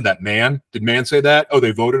 Who said that? Man? Did man say that? Oh,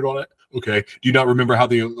 they voted on it? Okay. Do you not remember how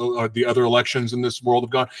the other elections in this world have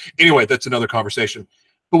gone? Anyway, that's another conversation.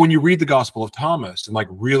 But when you read the Gospel of Thomas and like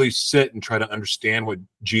really sit and try to understand what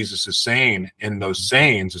Jesus is saying in those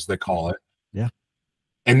sayings, as they call it, yeah,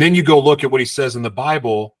 and then you go look at what he says in the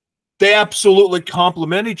Bible, they absolutely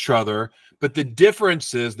complement each other. But the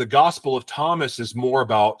difference is the Gospel of Thomas is more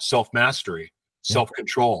about self-mastery,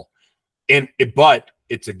 self-control. But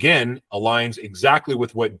it's, again, aligns exactly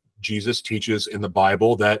with what Jesus teaches in the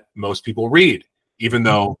Bible that most people read, even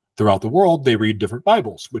though throughout the world they read different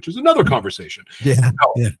Bibles, which is another conversation. Yeah,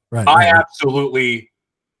 right.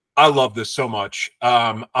 I love this so much.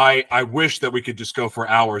 I wish that we could just go for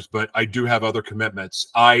hours, but I do have other commitments.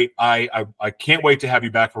 I can't wait to have you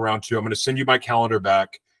back for round 2. I'm going to send you my calendar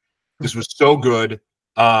back. This was so good.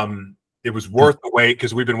 It was worth the wait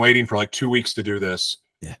because we've been waiting for like 2 weeks to do this.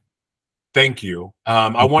 Yeah. Thank you.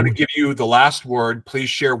 I want to give you the last word. Please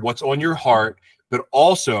share what's on your heart, but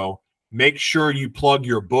also make sure you plug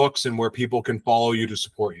your books and where people can follow you to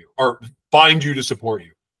support you or find you to support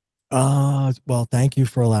you. Well, thank you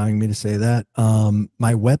for allowing me to say that.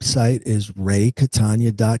 My website is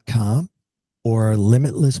raycatania.com or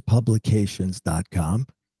limitlesspublications.com.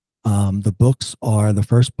 The books are, the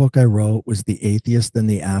first book I wrote was The Atheist and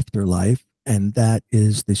the Afterlife. And that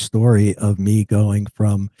is the story of me going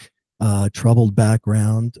from troubled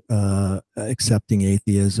background, accepting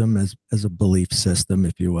atheism as a belief system,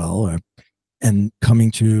 if you will, and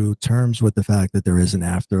coming to terms with the fact that there is an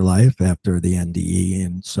afterlife after the NDE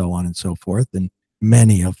and so on and so forth. And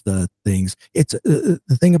many of the things, it's the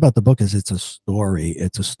thing about the book is it's a story.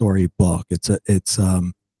 It's a story book. It's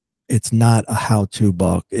not a how-to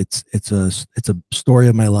book. It's a story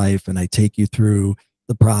of my life, and I take you through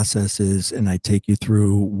the processes and I take you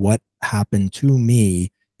through what happened to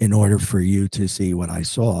me in order for you to see what I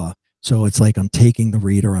saw. So it's like I'm taking the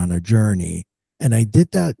reader on a journey. And I did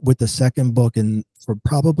that with the second book, and for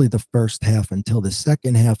probably the first half until the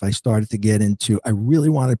second half, I started to get into, I really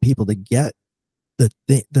wanted people to get the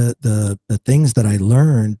things that I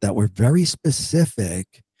learned that were very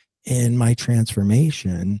specific in my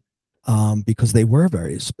transformation, because they were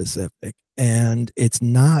very specific. And it's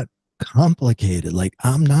not complicated. Like,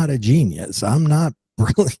 I'm not a genius. I'm not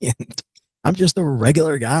brilliant. I'm just a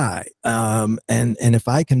regular guy. And if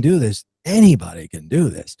I can do this, anybody can do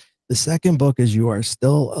this. The second book is You Are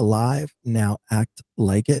Still Alive, Now Act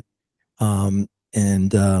Like It. And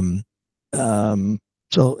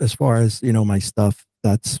so as far as, my stuff,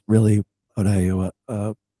 that's really what I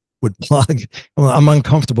would plug. Well, I'm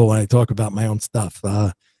uncomfortable when I talk about my own stuff,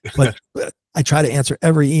 but I try to answer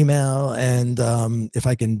every email, and if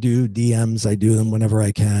I can do DMs, I do them whenever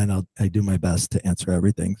I can. I do my best to answer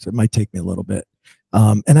everything. So it might take me a little bit.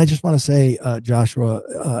 And I just want to say, Joshua,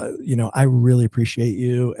 I really appreciate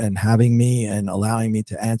you and having me and allowing me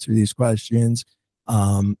to answer these questions.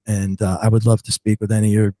 And I would love to speak with any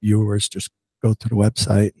of your viewers. Just go to the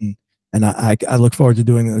website, and I look forward to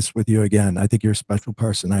doing this with you again. I think you're a special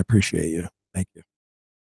person. I appreciate you. Thank you.